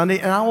next Sunday,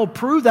 and I will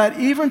prove that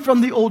even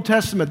from the Old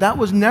Testament. That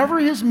was never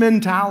his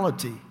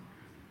mentality.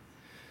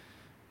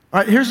 All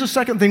right, here's the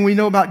second thing we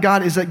know about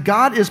God is that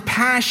God is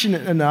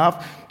passionate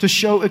enough to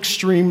show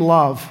extreme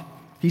love.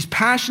 He's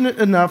passionate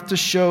enough to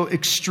show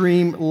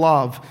extreme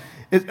love.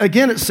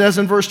 It says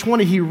in verse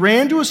 20, he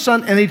ran to his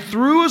son and he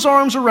threw his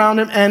arms around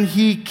him and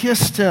he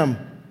kissed him.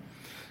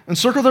 And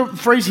circle the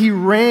phrase, he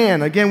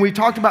ran. Again, we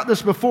talked about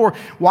this before.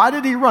 Why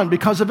did he run?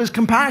 Because of his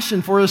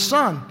compassion for his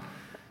son.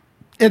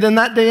 And in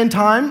that day and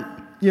time,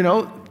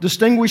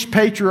 distinguished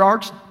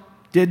patriarchs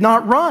did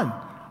not run.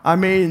 I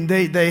mean,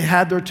 they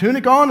had their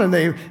tunic on, and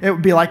it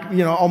would be like,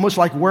 almost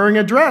like wearing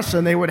a dress,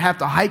 and they would have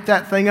to hike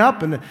that thing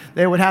up, and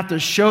they would have to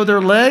show their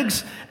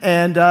legs,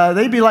 and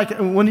they'd be like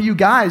one of you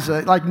guys,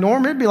 like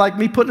Norm, it'd be like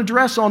me putting a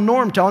dress on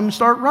Norm, telling him to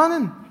start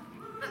running.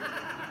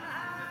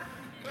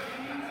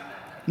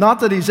 Not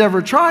that he's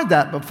ever tried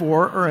that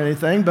before or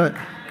anything, but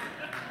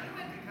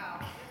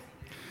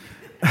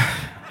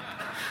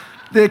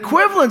the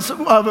equivalence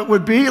of it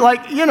would be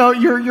like,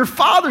 your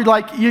father,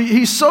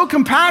 he's so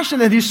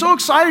compassionate, he's so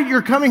excited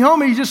you're coming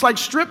home, and he's just like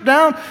stripped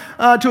down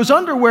to his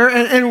underwear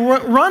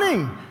and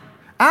running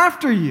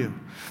after you.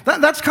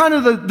 That's kind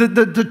of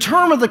the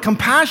term of the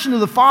compassion of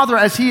the father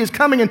as he is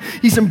coming, and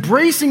he's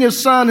embracing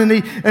his son, and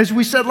as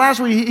we said last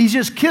week, he's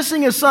just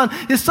kissing his son.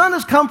 His son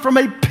has come from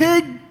a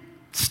pig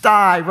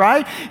sty,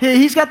 right?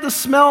 He's got the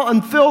smell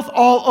and filth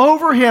all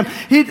over him.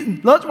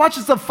 Let's watch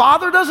this. The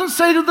father doesn't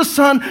say to the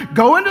son,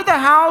 go into the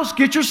house,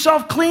 get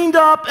yourself cleaned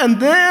up, and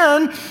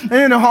then,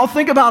 I'll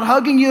think about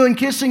hugging you and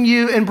kissing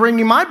you and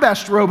bringing my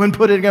best robe and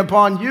putting it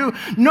upon you.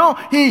 No,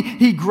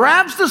 he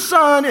grabs the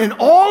son in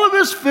all of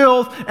his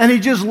filth and he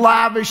just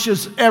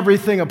lavishes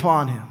everything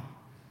upon him.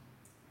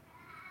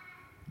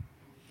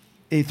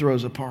 He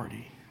throws a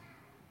party.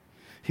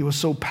 He was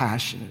so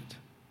passionate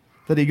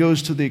that he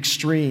goes to the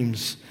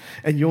extremes.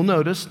 And you'll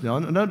notice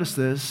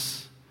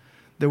this,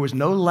 there was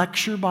no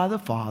lecture by the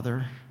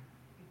father.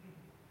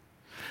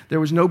 There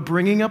was no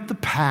bringing up the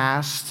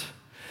past.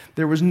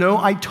 There was no,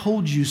 I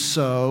told you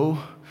so.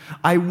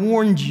 I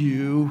warned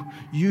you,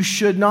 you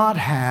should not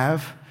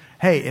have.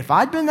 Hey, if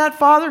I'd been that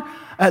father,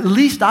 at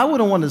least I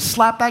would have wanted to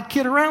slap that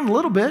kid around a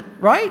little bit,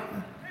 right?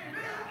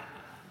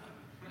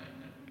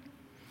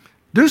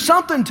 Do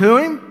something to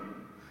him.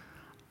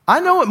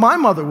 I know what my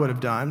mother would have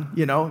done,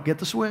 get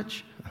the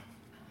switch.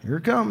 Here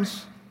it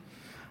comes.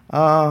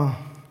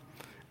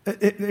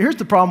 Here's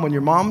the problem when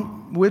your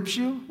mom whips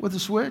you with a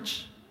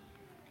switch,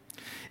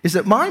 is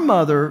that my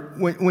mother,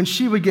 when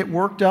she would get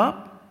worked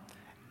up,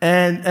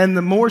 and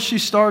the more she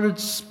started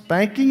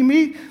spanking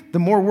me, the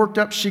more worked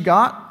up she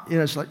got.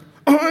 It's like,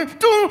 well,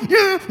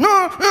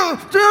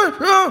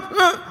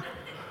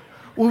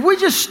 we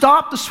just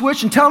stop the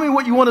switch and tell me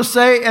what you want to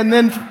say and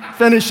then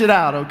finish it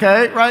out,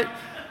 okay? Right?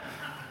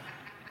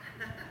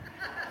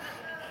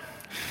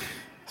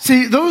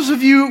 See, those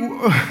of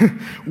you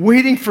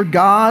waiting for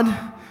God,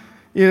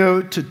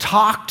 to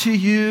talk to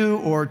you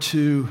or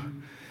to,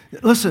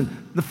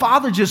 listen, the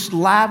father just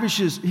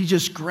lavishes, he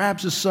just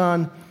grabs his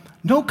son.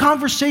 No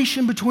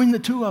conversation between the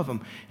two of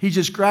them. He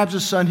just grabs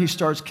his son, he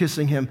starts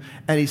kissing him,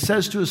 and he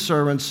says to his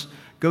servants,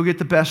 go get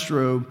the best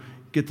robe,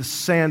 get the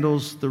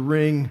sandals, the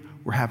ring,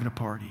 we're having a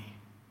party.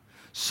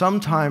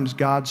 Sometimes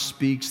God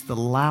speaks the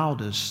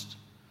loudest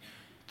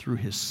through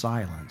his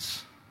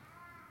silence.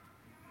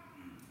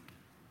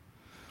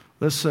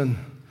 Listen,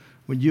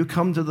 when you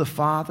come to the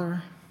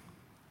Father,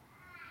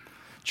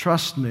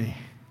 trust me,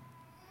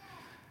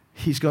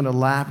 he's going to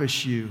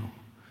lavish you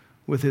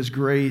with his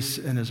grace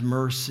and his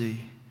mercy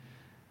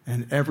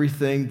and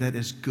everything that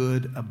is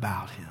good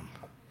about him.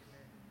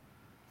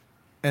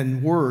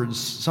 And words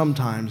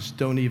sometimes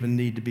don't even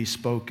need to be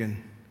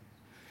spoken.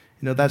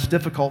 That's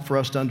difficult for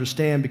us to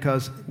understand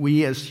because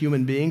we as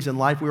human beings in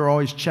life, we're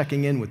always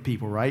checking in with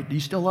people, right? Do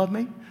you still love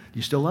me? Do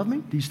you still love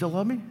me? Do you still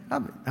love me?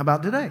 How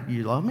about today? Do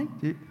you love me?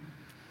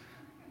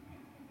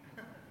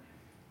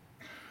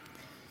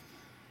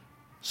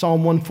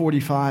 Psalm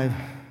 145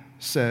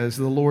 says,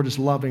 the Lord is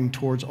loving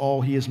towards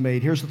all he has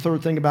made. Here's the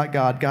third thing about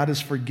God. God is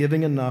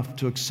forgiving enough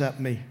to accept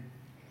me.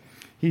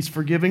 He's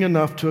forgiving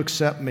enough to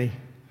accept me.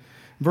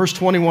 Verse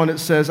 21, it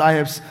says,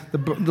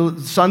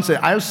 the son said,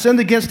 I have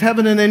sinned against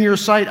heaven and in your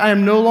sight. I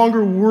am no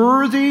longer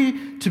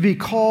worthy to be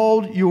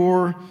called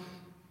your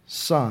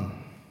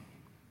son.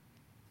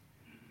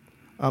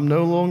 I'm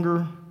no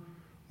longer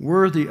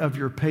worthy of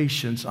your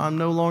patience. I'm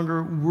no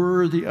longer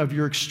worthy of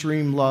your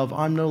extreme love.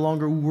 I'm no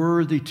longer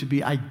worthy to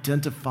be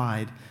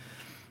identified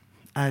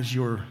as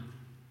your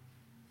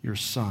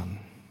son.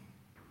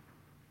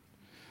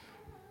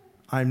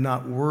 I'm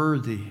not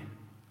worthy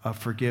of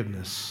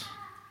forgiveness.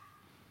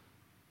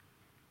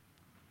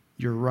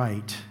 you're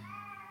right.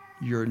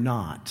 You're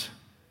not.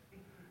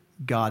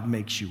 God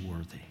makes you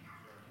worthy.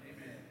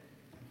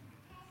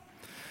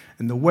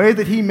 And the way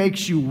that he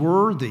makes you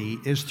worthy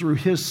is through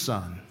his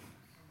Son.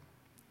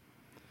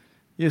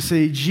 You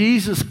see,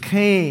 Jesus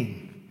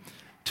came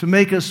to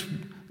make us,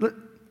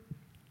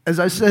 as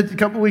I said a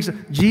couple of weeks ago,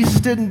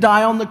 Jesus didn't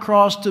die on the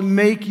cross to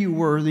make you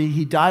worthy.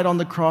 He died on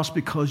the cross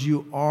because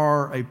you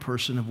are a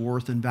person of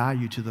worth and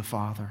value to the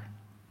Father.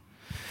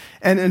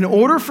 And in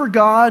order for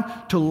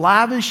God to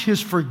lavish his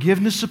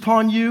forgiveness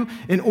upon you,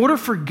 in order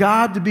for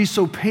God to be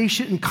so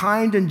patient and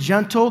kind and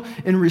gentle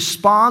in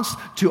response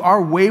to our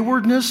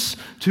waywardness,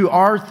 to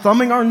our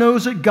thumbing our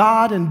nose at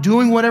God and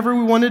doing whatever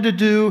we wanted to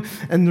do,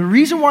 and the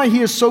reason why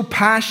he is so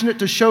passionate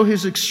to show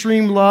his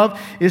extreme love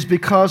is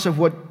because of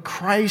what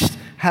Christ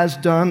has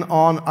done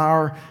on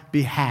our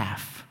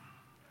behalf.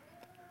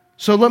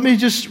 So let me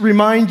just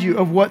remind you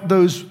of what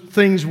those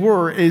things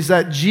were, is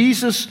that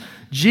Jesus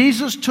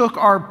took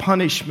our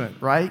punishment,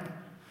 right?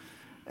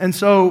 And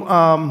so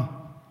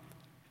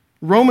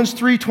Romans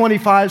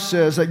 3:25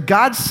 says that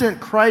God sent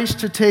Christ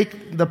to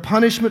take the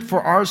punishment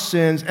for our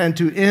sins and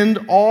to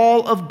end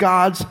all of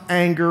God's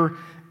anger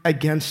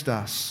against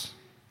us.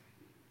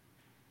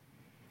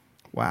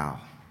 Wow.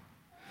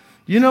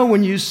 You know,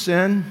 when you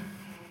sin,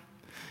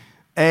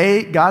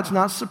 A, God's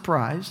not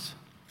surprised,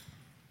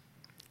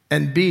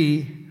 and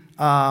B,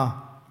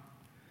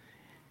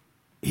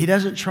 he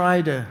doesn't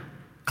try to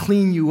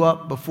clean you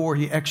up before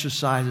he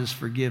exercises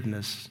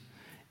forgiveness.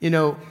 You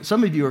know,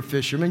 some of you are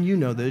fishermen, you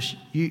know this.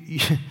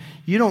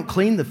 You don't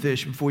clean the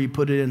fish before you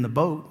put it in the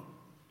boat.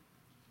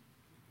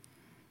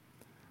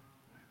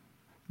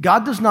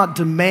 God does not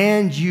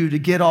demand you to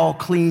get all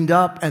cleaned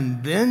up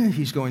and then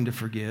he's going to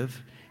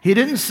forgive. He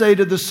didn't say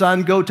to the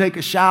son, go take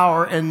a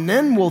shower and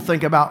then we'll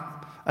think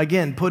about,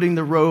 again, putting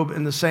the robe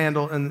and the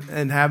sandal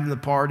and having the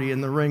party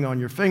and the ring on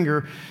your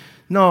finger.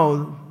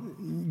 No,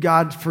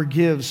 God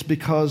forgives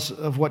because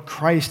of what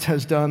Christ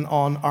has done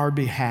on our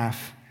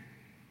behalf.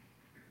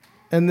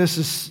 And this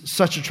is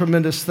such a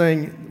tremendous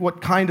thing.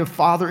 What kind of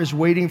father is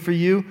waiting for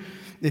you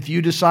if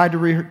you decide to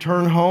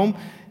return home?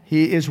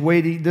 He is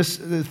waiting.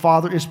 The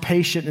Father is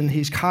patient and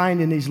he's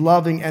kind and he's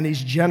loving and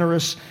he's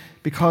generous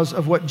because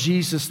of what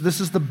Jesus,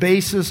 this is the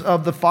basis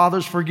of the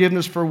Father's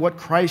forgiveness for what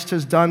Christ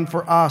has done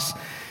for us.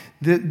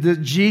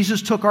 That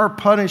Jesus took our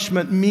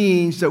punishment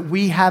means that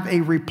we have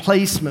a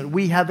replacement.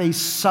 We have a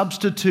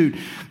substitute.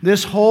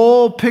 This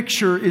whole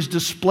picture is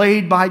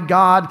displayed by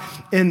God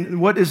in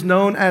what is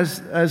known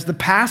as the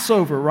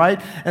Passover,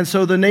 right? And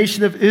so the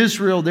nation of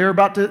Israel, they're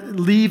about to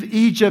leave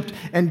Egypt,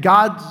 and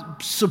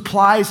God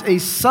supplies a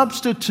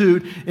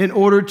substitute in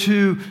order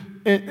to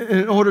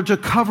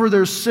cover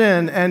their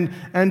sin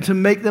and to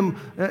make them,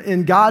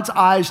 in God's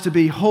eyes, to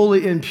be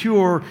holy and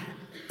pure.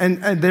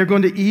 And they're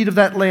going to eat of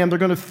that lamb. They're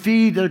going to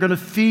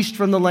feast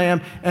from the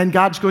lamb, and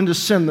God's going to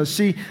send them.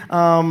 See,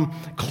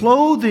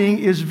 clothing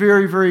is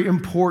very, very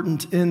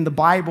important in the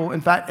Bible. In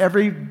fact,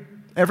 every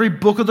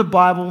book of the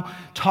Bible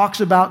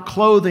talks about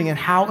clothing and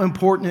how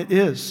important it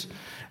is.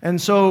 And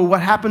so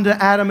what happened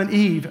to Adam and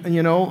Eve?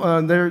 You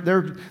know,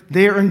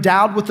 they're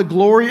endowed with the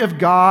glory of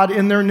God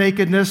in their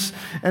nakedness.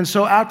 And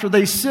so after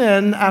they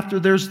sin, after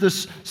there's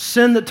this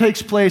sin that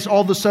takes place,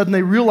 all of a sudden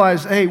they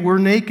realize, hey, we're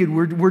naked,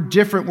 we're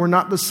different, we're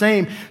not the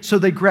same. So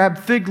they grab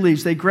fig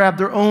leaves, they grab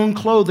their own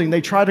clothing,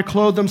 they try to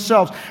clothe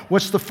themselves.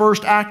 What's the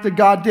first act that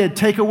God did?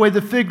 Take away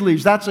the fig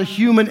leaves. That's a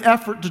human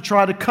effort to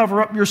try to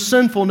cover up your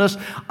sinfulness.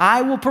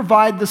 I will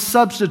provide the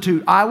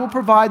substitute. I will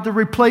provide the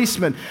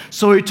replacement.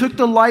 So he took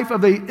the life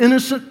of an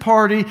innocent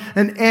party,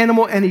 an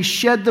animal, and he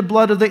shed the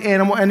blood of the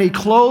animal, and he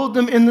clothed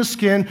them in the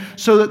skin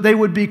so that they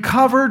would be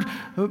covered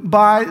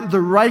by the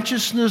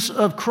righteousness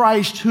of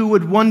Christ, who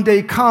would one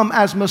day come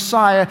as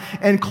Messiah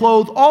and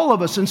clothe all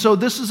of us. And so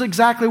this is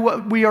exactly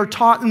what we are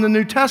taught in the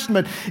New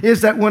Testament,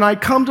 is that when I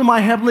come to my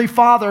Heavenly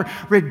Father,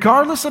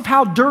 regardless of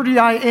how dirty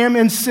I am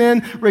in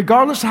sin,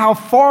 regardless of how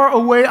far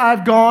away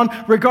I've gone,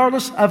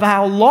 regardless of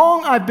how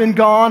long I've been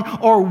gone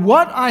or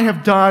what I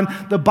have done,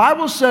 the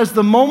Bible says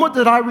the moment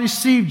that I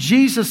received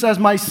Jesus as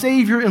my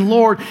Savior and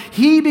Lord,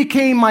 He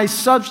became my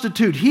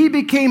substitute. He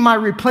became my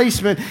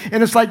replacement.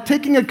 And it's like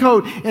taking a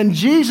coat, and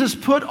Jesus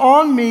put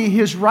on me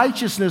His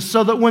righteousness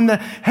so that when the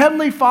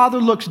Heavenly Father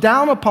looks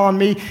down upon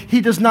me,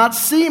 He does not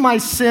see my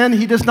sin.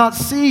 He does not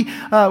see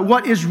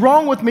what is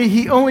wrong with me.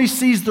 He only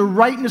sees the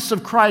rightness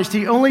of Christ.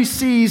 He only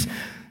sees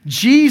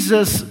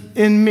Jesus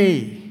in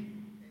me.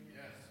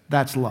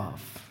 That's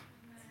love.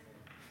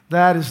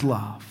 That is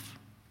love.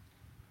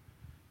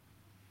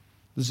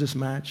 Does this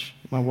match?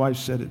 My wife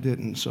said it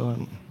didn't, so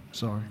I'm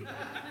sorry.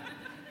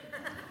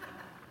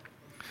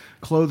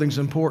 Clothing's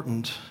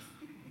important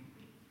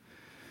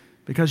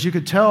because you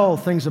could tell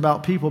things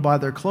about people by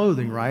their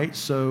clothing, right?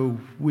 So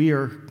we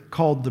are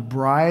called the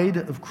bride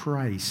of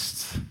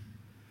Christ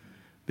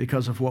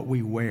because of what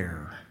we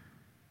wear.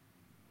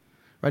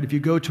 Right? If you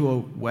go to a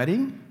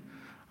wedding,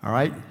 all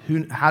right,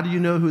 how do you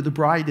know who the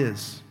bride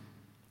is?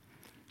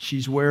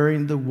 She's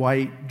wearing the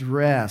white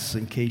dress,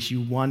 in case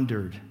you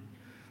wondered.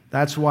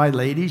 That's why,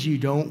 ladies, you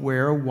don't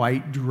wear a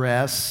white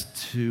dress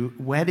to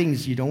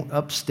weddings. You don't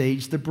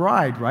upstage the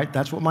bride, right?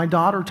 That's what my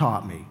daughter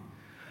taught me.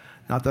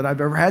 Not that I've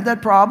ever had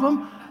that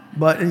problem,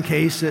 but in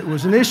case it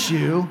was an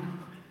issue.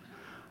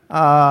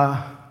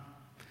 And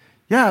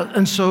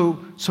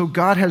so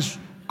God has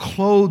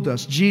clothed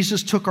us.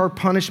 Jesus took our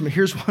punishment.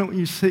 Here's what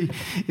you see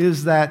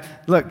is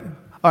that, look,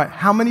 all right,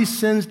 how many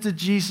sins did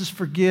Jesus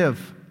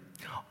forgive?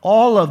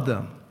 All of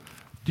them.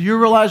 Do you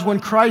realize when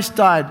Christ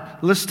died,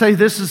 let's tell you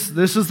this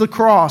is the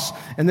cross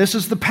and this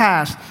is the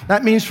past.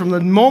 That means from the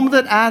moment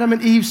that Adam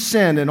and Eve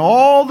sinned and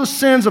all the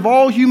sins of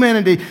all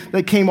humanity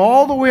that came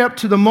all the way up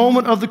to the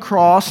moment of the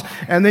cross,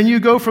 and then you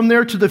go from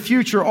there to the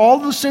future, all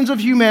the sins of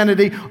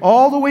humanity,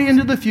 all the way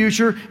into the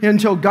future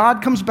until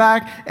God comes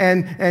back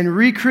and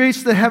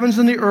recreates the heavens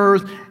and the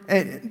earth.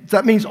 And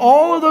that means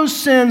all of those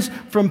sins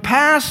from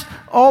past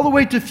all the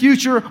way to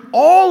future,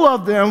 all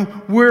of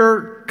them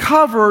were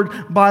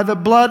covered by the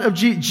blood of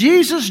Jesus.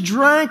 Jesus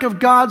drank of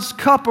God's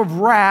cup of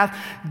wrath.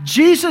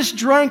 Jesus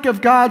drank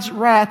of God's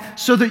wrath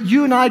so that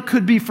you and I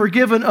could be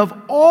forgiven of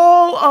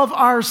all of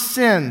our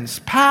sins,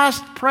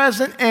 past,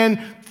 present, and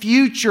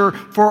future,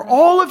 for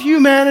all of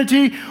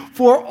humanity,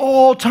 for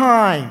all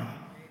time.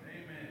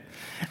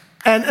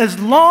 And as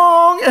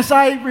long as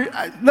I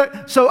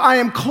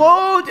am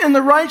clothed in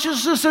the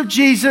righteousness of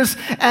Jesus,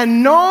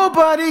 and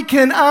nobody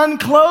can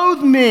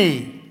unclothe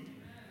me.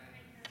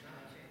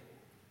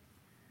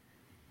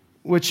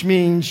 Which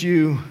means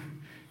you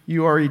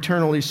are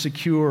eternally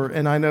secure.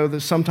 And I know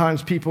that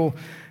sometimes people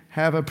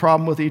have a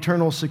problem with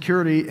eternal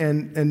security,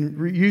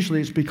 and usually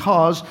it's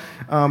because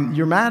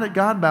you're mad at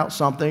God about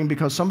something,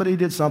 because somebody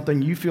did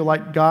something. You feel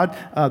like God,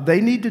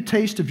 they need to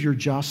taste of your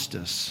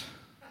justice.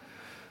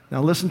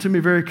 Now listen to me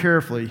very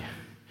carefully.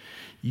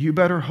 You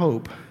better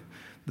hope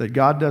that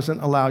God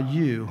doesn't allow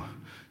you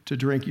to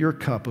drink your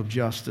cup of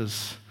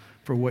justice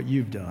for what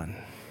you've done,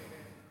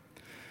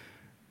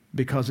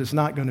 because it's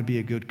not going to be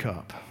a good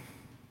cup.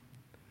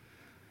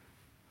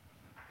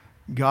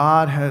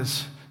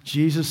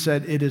 Jesus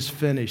said, it is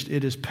finished,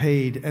 it is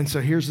paid. And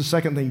so here's the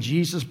second thing.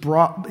 Jesus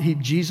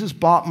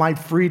bought my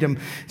freedom.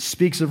 It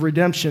speaks of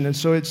redemption. And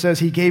so it says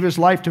he gave his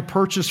life to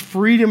purchase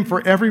freedom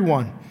for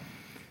everyone.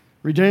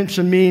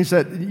 Redemption means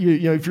that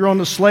if you're on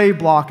the slave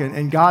block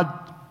and God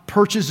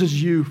purchases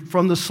you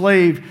from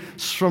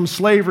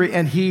slavery,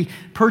 and he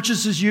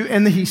purchases you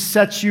and then he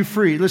sets you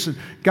free. Listen,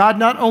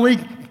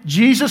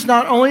 Jesus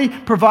not only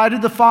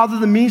provided the Father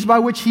the means by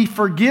which he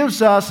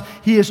forgives us,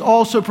 he has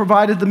also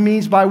provided the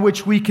means by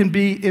which we can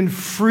be in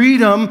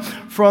freedom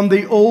from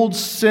the old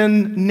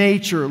sin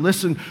nature.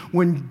 Listen,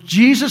 when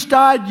Jesus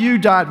died, you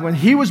died. When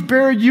he was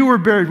buried, you were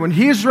buried. When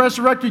he is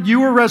resurrected, you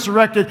were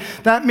resurrected.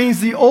 That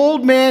means the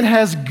old man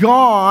has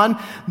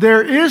gone.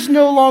 There is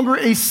no longer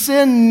a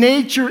sin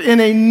nature in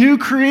a new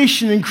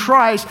creation in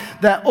Christ.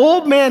 That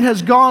old man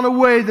has gone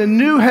away. The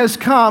new has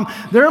come.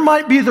 There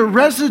might be the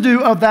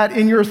residue of that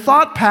in your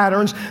thought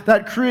patterns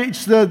that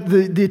creates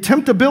the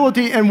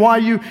temptability and why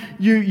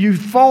you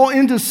fall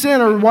into sin,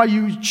 or why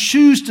you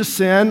choose to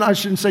sin. I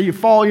shouldn't say you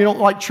fall, you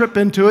don't trip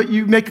into it.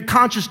 You make a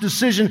conscious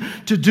decision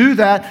to do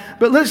that.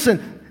 But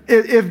listen,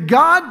 if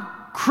God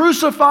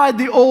crucified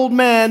the old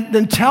man,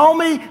 then tell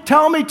me,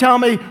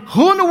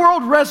 who in the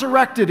world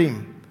resurrected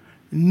him?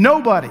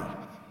 Nobody.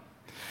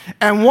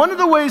 And one of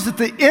the ways that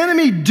the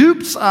enemy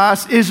dupes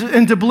us is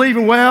into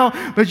believing, well,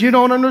 but you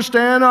don't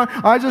understand.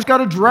 I just got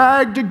to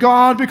drag to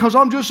God because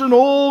I'm just an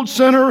old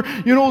sinner,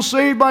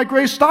 saved by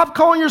grace. Stop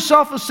calling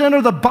yourself a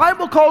sinner. The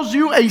Bible calls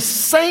you a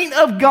saint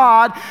of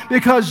God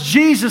because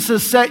Jesus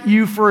has set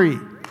you free.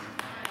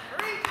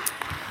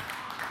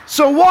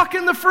 So walk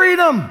in the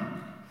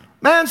freedom.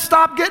 Man,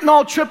 stop getting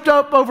all tripped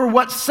up over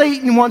what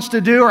Satan wants to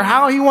do or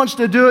how he wants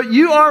to do it.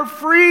 You are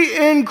free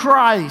in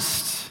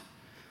Christ.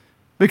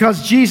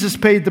 Because Jesus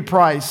paid the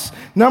price.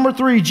 Number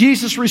 3,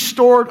 Jesus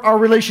restored our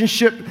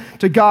relationship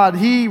to God.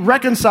 He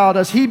reconciled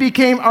us. He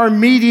became our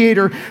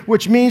mediator,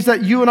 which means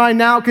that you and I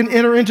now can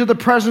enter into the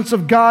presence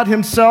of God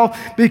himself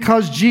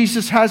because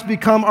Jesus has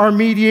become our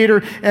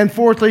mediator. And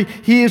fourthly,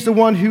 he is the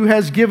one who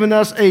has given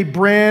us a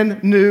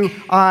brand new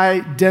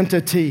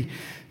identity.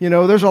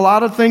 There's a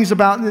lot of things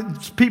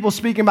about people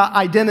speaking about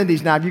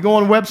identities now. If you go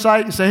on a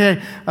website and say,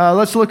 hey,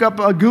 let's look up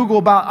Google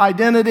about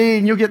identity,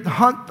 and you'll get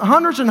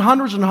hundreds and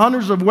hundreds and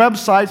hundreds of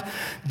websites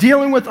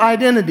dealing with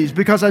identities.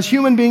 Because as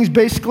human beings,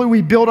 basically,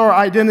 we build our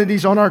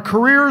identities on our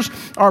careers,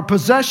 our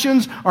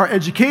possessions, our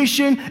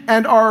education,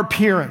 and our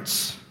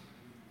appearance.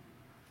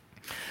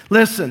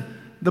 Listen,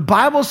 the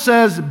Bible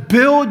says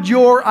build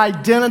your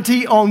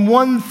identity on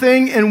one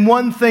thing and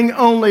one thing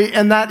only,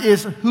 and that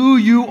is who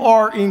you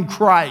are in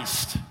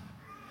Christ.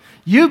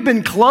 You've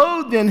been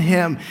clothed in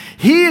him.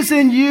 He is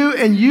in you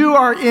and you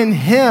are in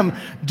him.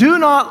 Do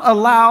not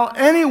allow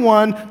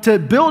anyone to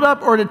build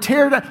up or to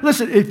tear down.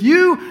 Listen, if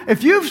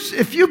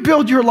you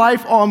build your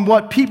life on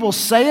what people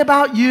say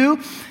about you,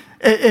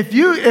 If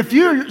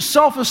your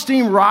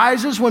self-esteem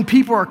rises when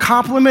people are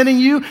complimenting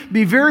you,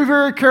 be very,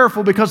 very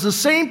careful, because the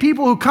same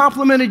people who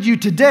complimented you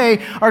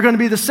today are going to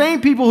be the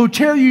same people who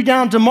tear you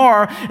down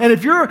tomorrow. And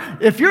if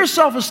your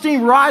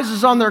self-esteem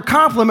rises on their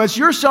compliments,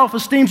 your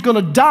self-esteem is going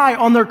to die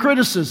on their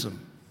criticism.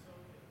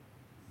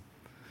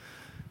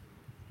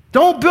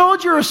 Don't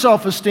build your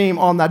self-esteem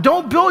on that.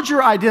 Don't build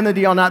your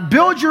identity on that.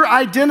 Build your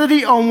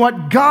identity on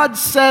what God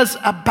says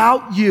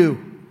about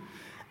you.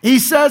 He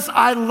says,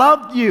 I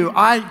love you,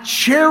 I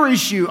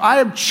cherish you, I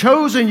have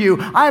chosen you,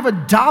 I have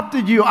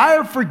adopted you, I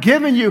have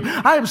forgiven you,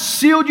 I have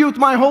sealed you with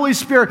my Holy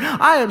Spirit,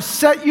 I have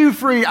set you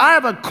free, I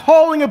have a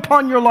calling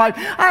upon your life,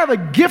 I have a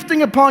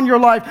gifting upon your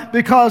life,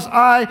 because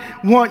I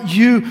want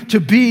you to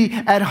be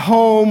at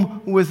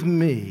home with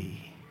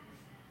me.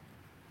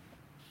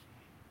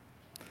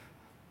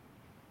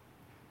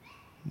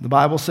 The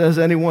Bible says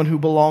anyone who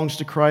belongs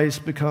to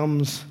Christ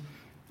becomes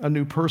a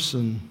new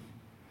person.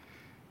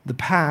 The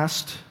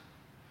past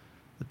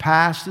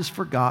is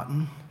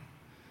forgotten.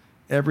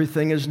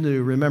 Everything is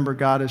new. Remember,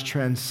 God is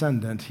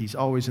transcendent. He's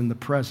always in the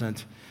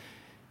present.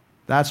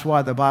 That's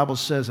why the Bible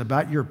says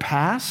about your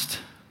past,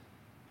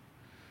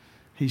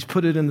 He's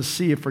put it in the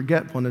sea of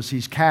forgetfulness.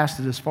 He's cast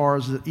it as far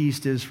as the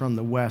east is from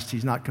the west.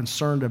 He's not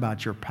concerned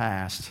about your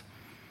past.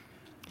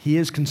 He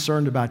is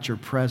concerned about your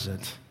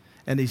present,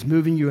 and He's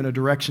moving you in a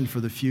direction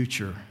for the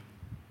future.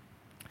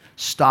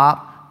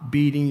 Stop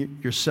beating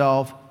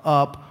yourself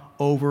up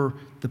over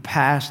the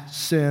past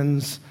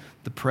sins,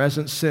 the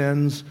present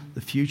sins,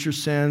 the future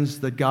sins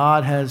that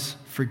God has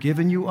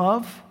forgiven you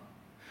of.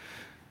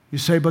 You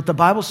say, but the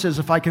Bible says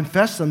if I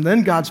confess them,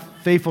 then God's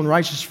faithful and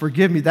righteous to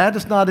forgive me. That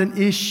is not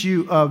an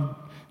issue of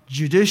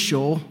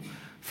judicial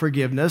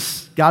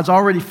forgiveness. God's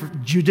already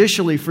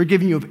judicially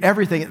forgiven you of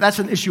everything. That's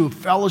an issue of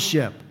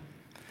fellowship.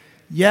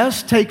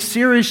 Yes, take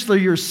seriously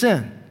your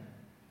sin.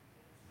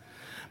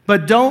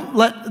 But don't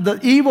let the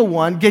evil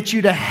one get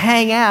you to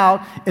hang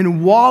out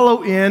and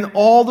wallow in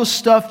all the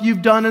stuff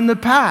you've done in the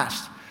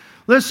past.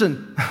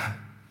 Listen,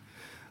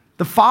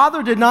 the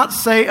father did not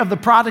say of the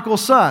prodigal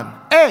son,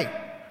 hey,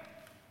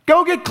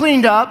 go get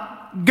cleaned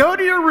up, go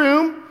to your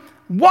room,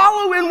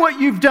 wallow in what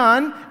you've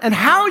done and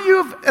how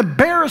you've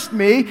embarrassed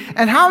me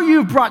and how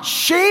you've brought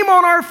shame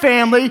on our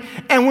family,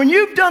 and when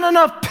you've done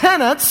enough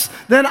penance,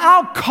 then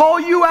I'll call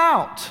you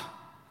out.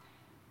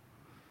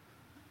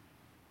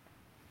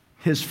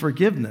 His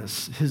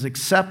forgiveness, His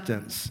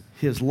acceptance,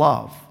 His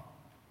love,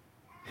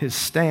 His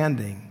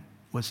standing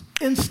was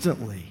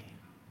instantly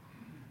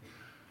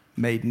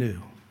made new.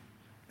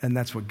 And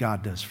that's what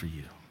God does for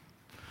you.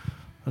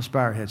 Let's bow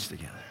our heads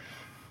together.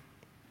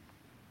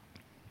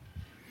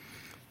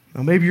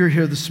 Now, maybe you're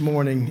here this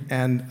morning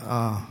and,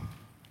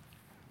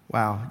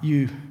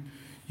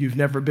 you've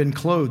never been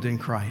clothed in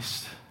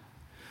Christ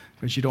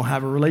because you don't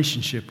have a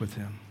relationship with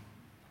Him.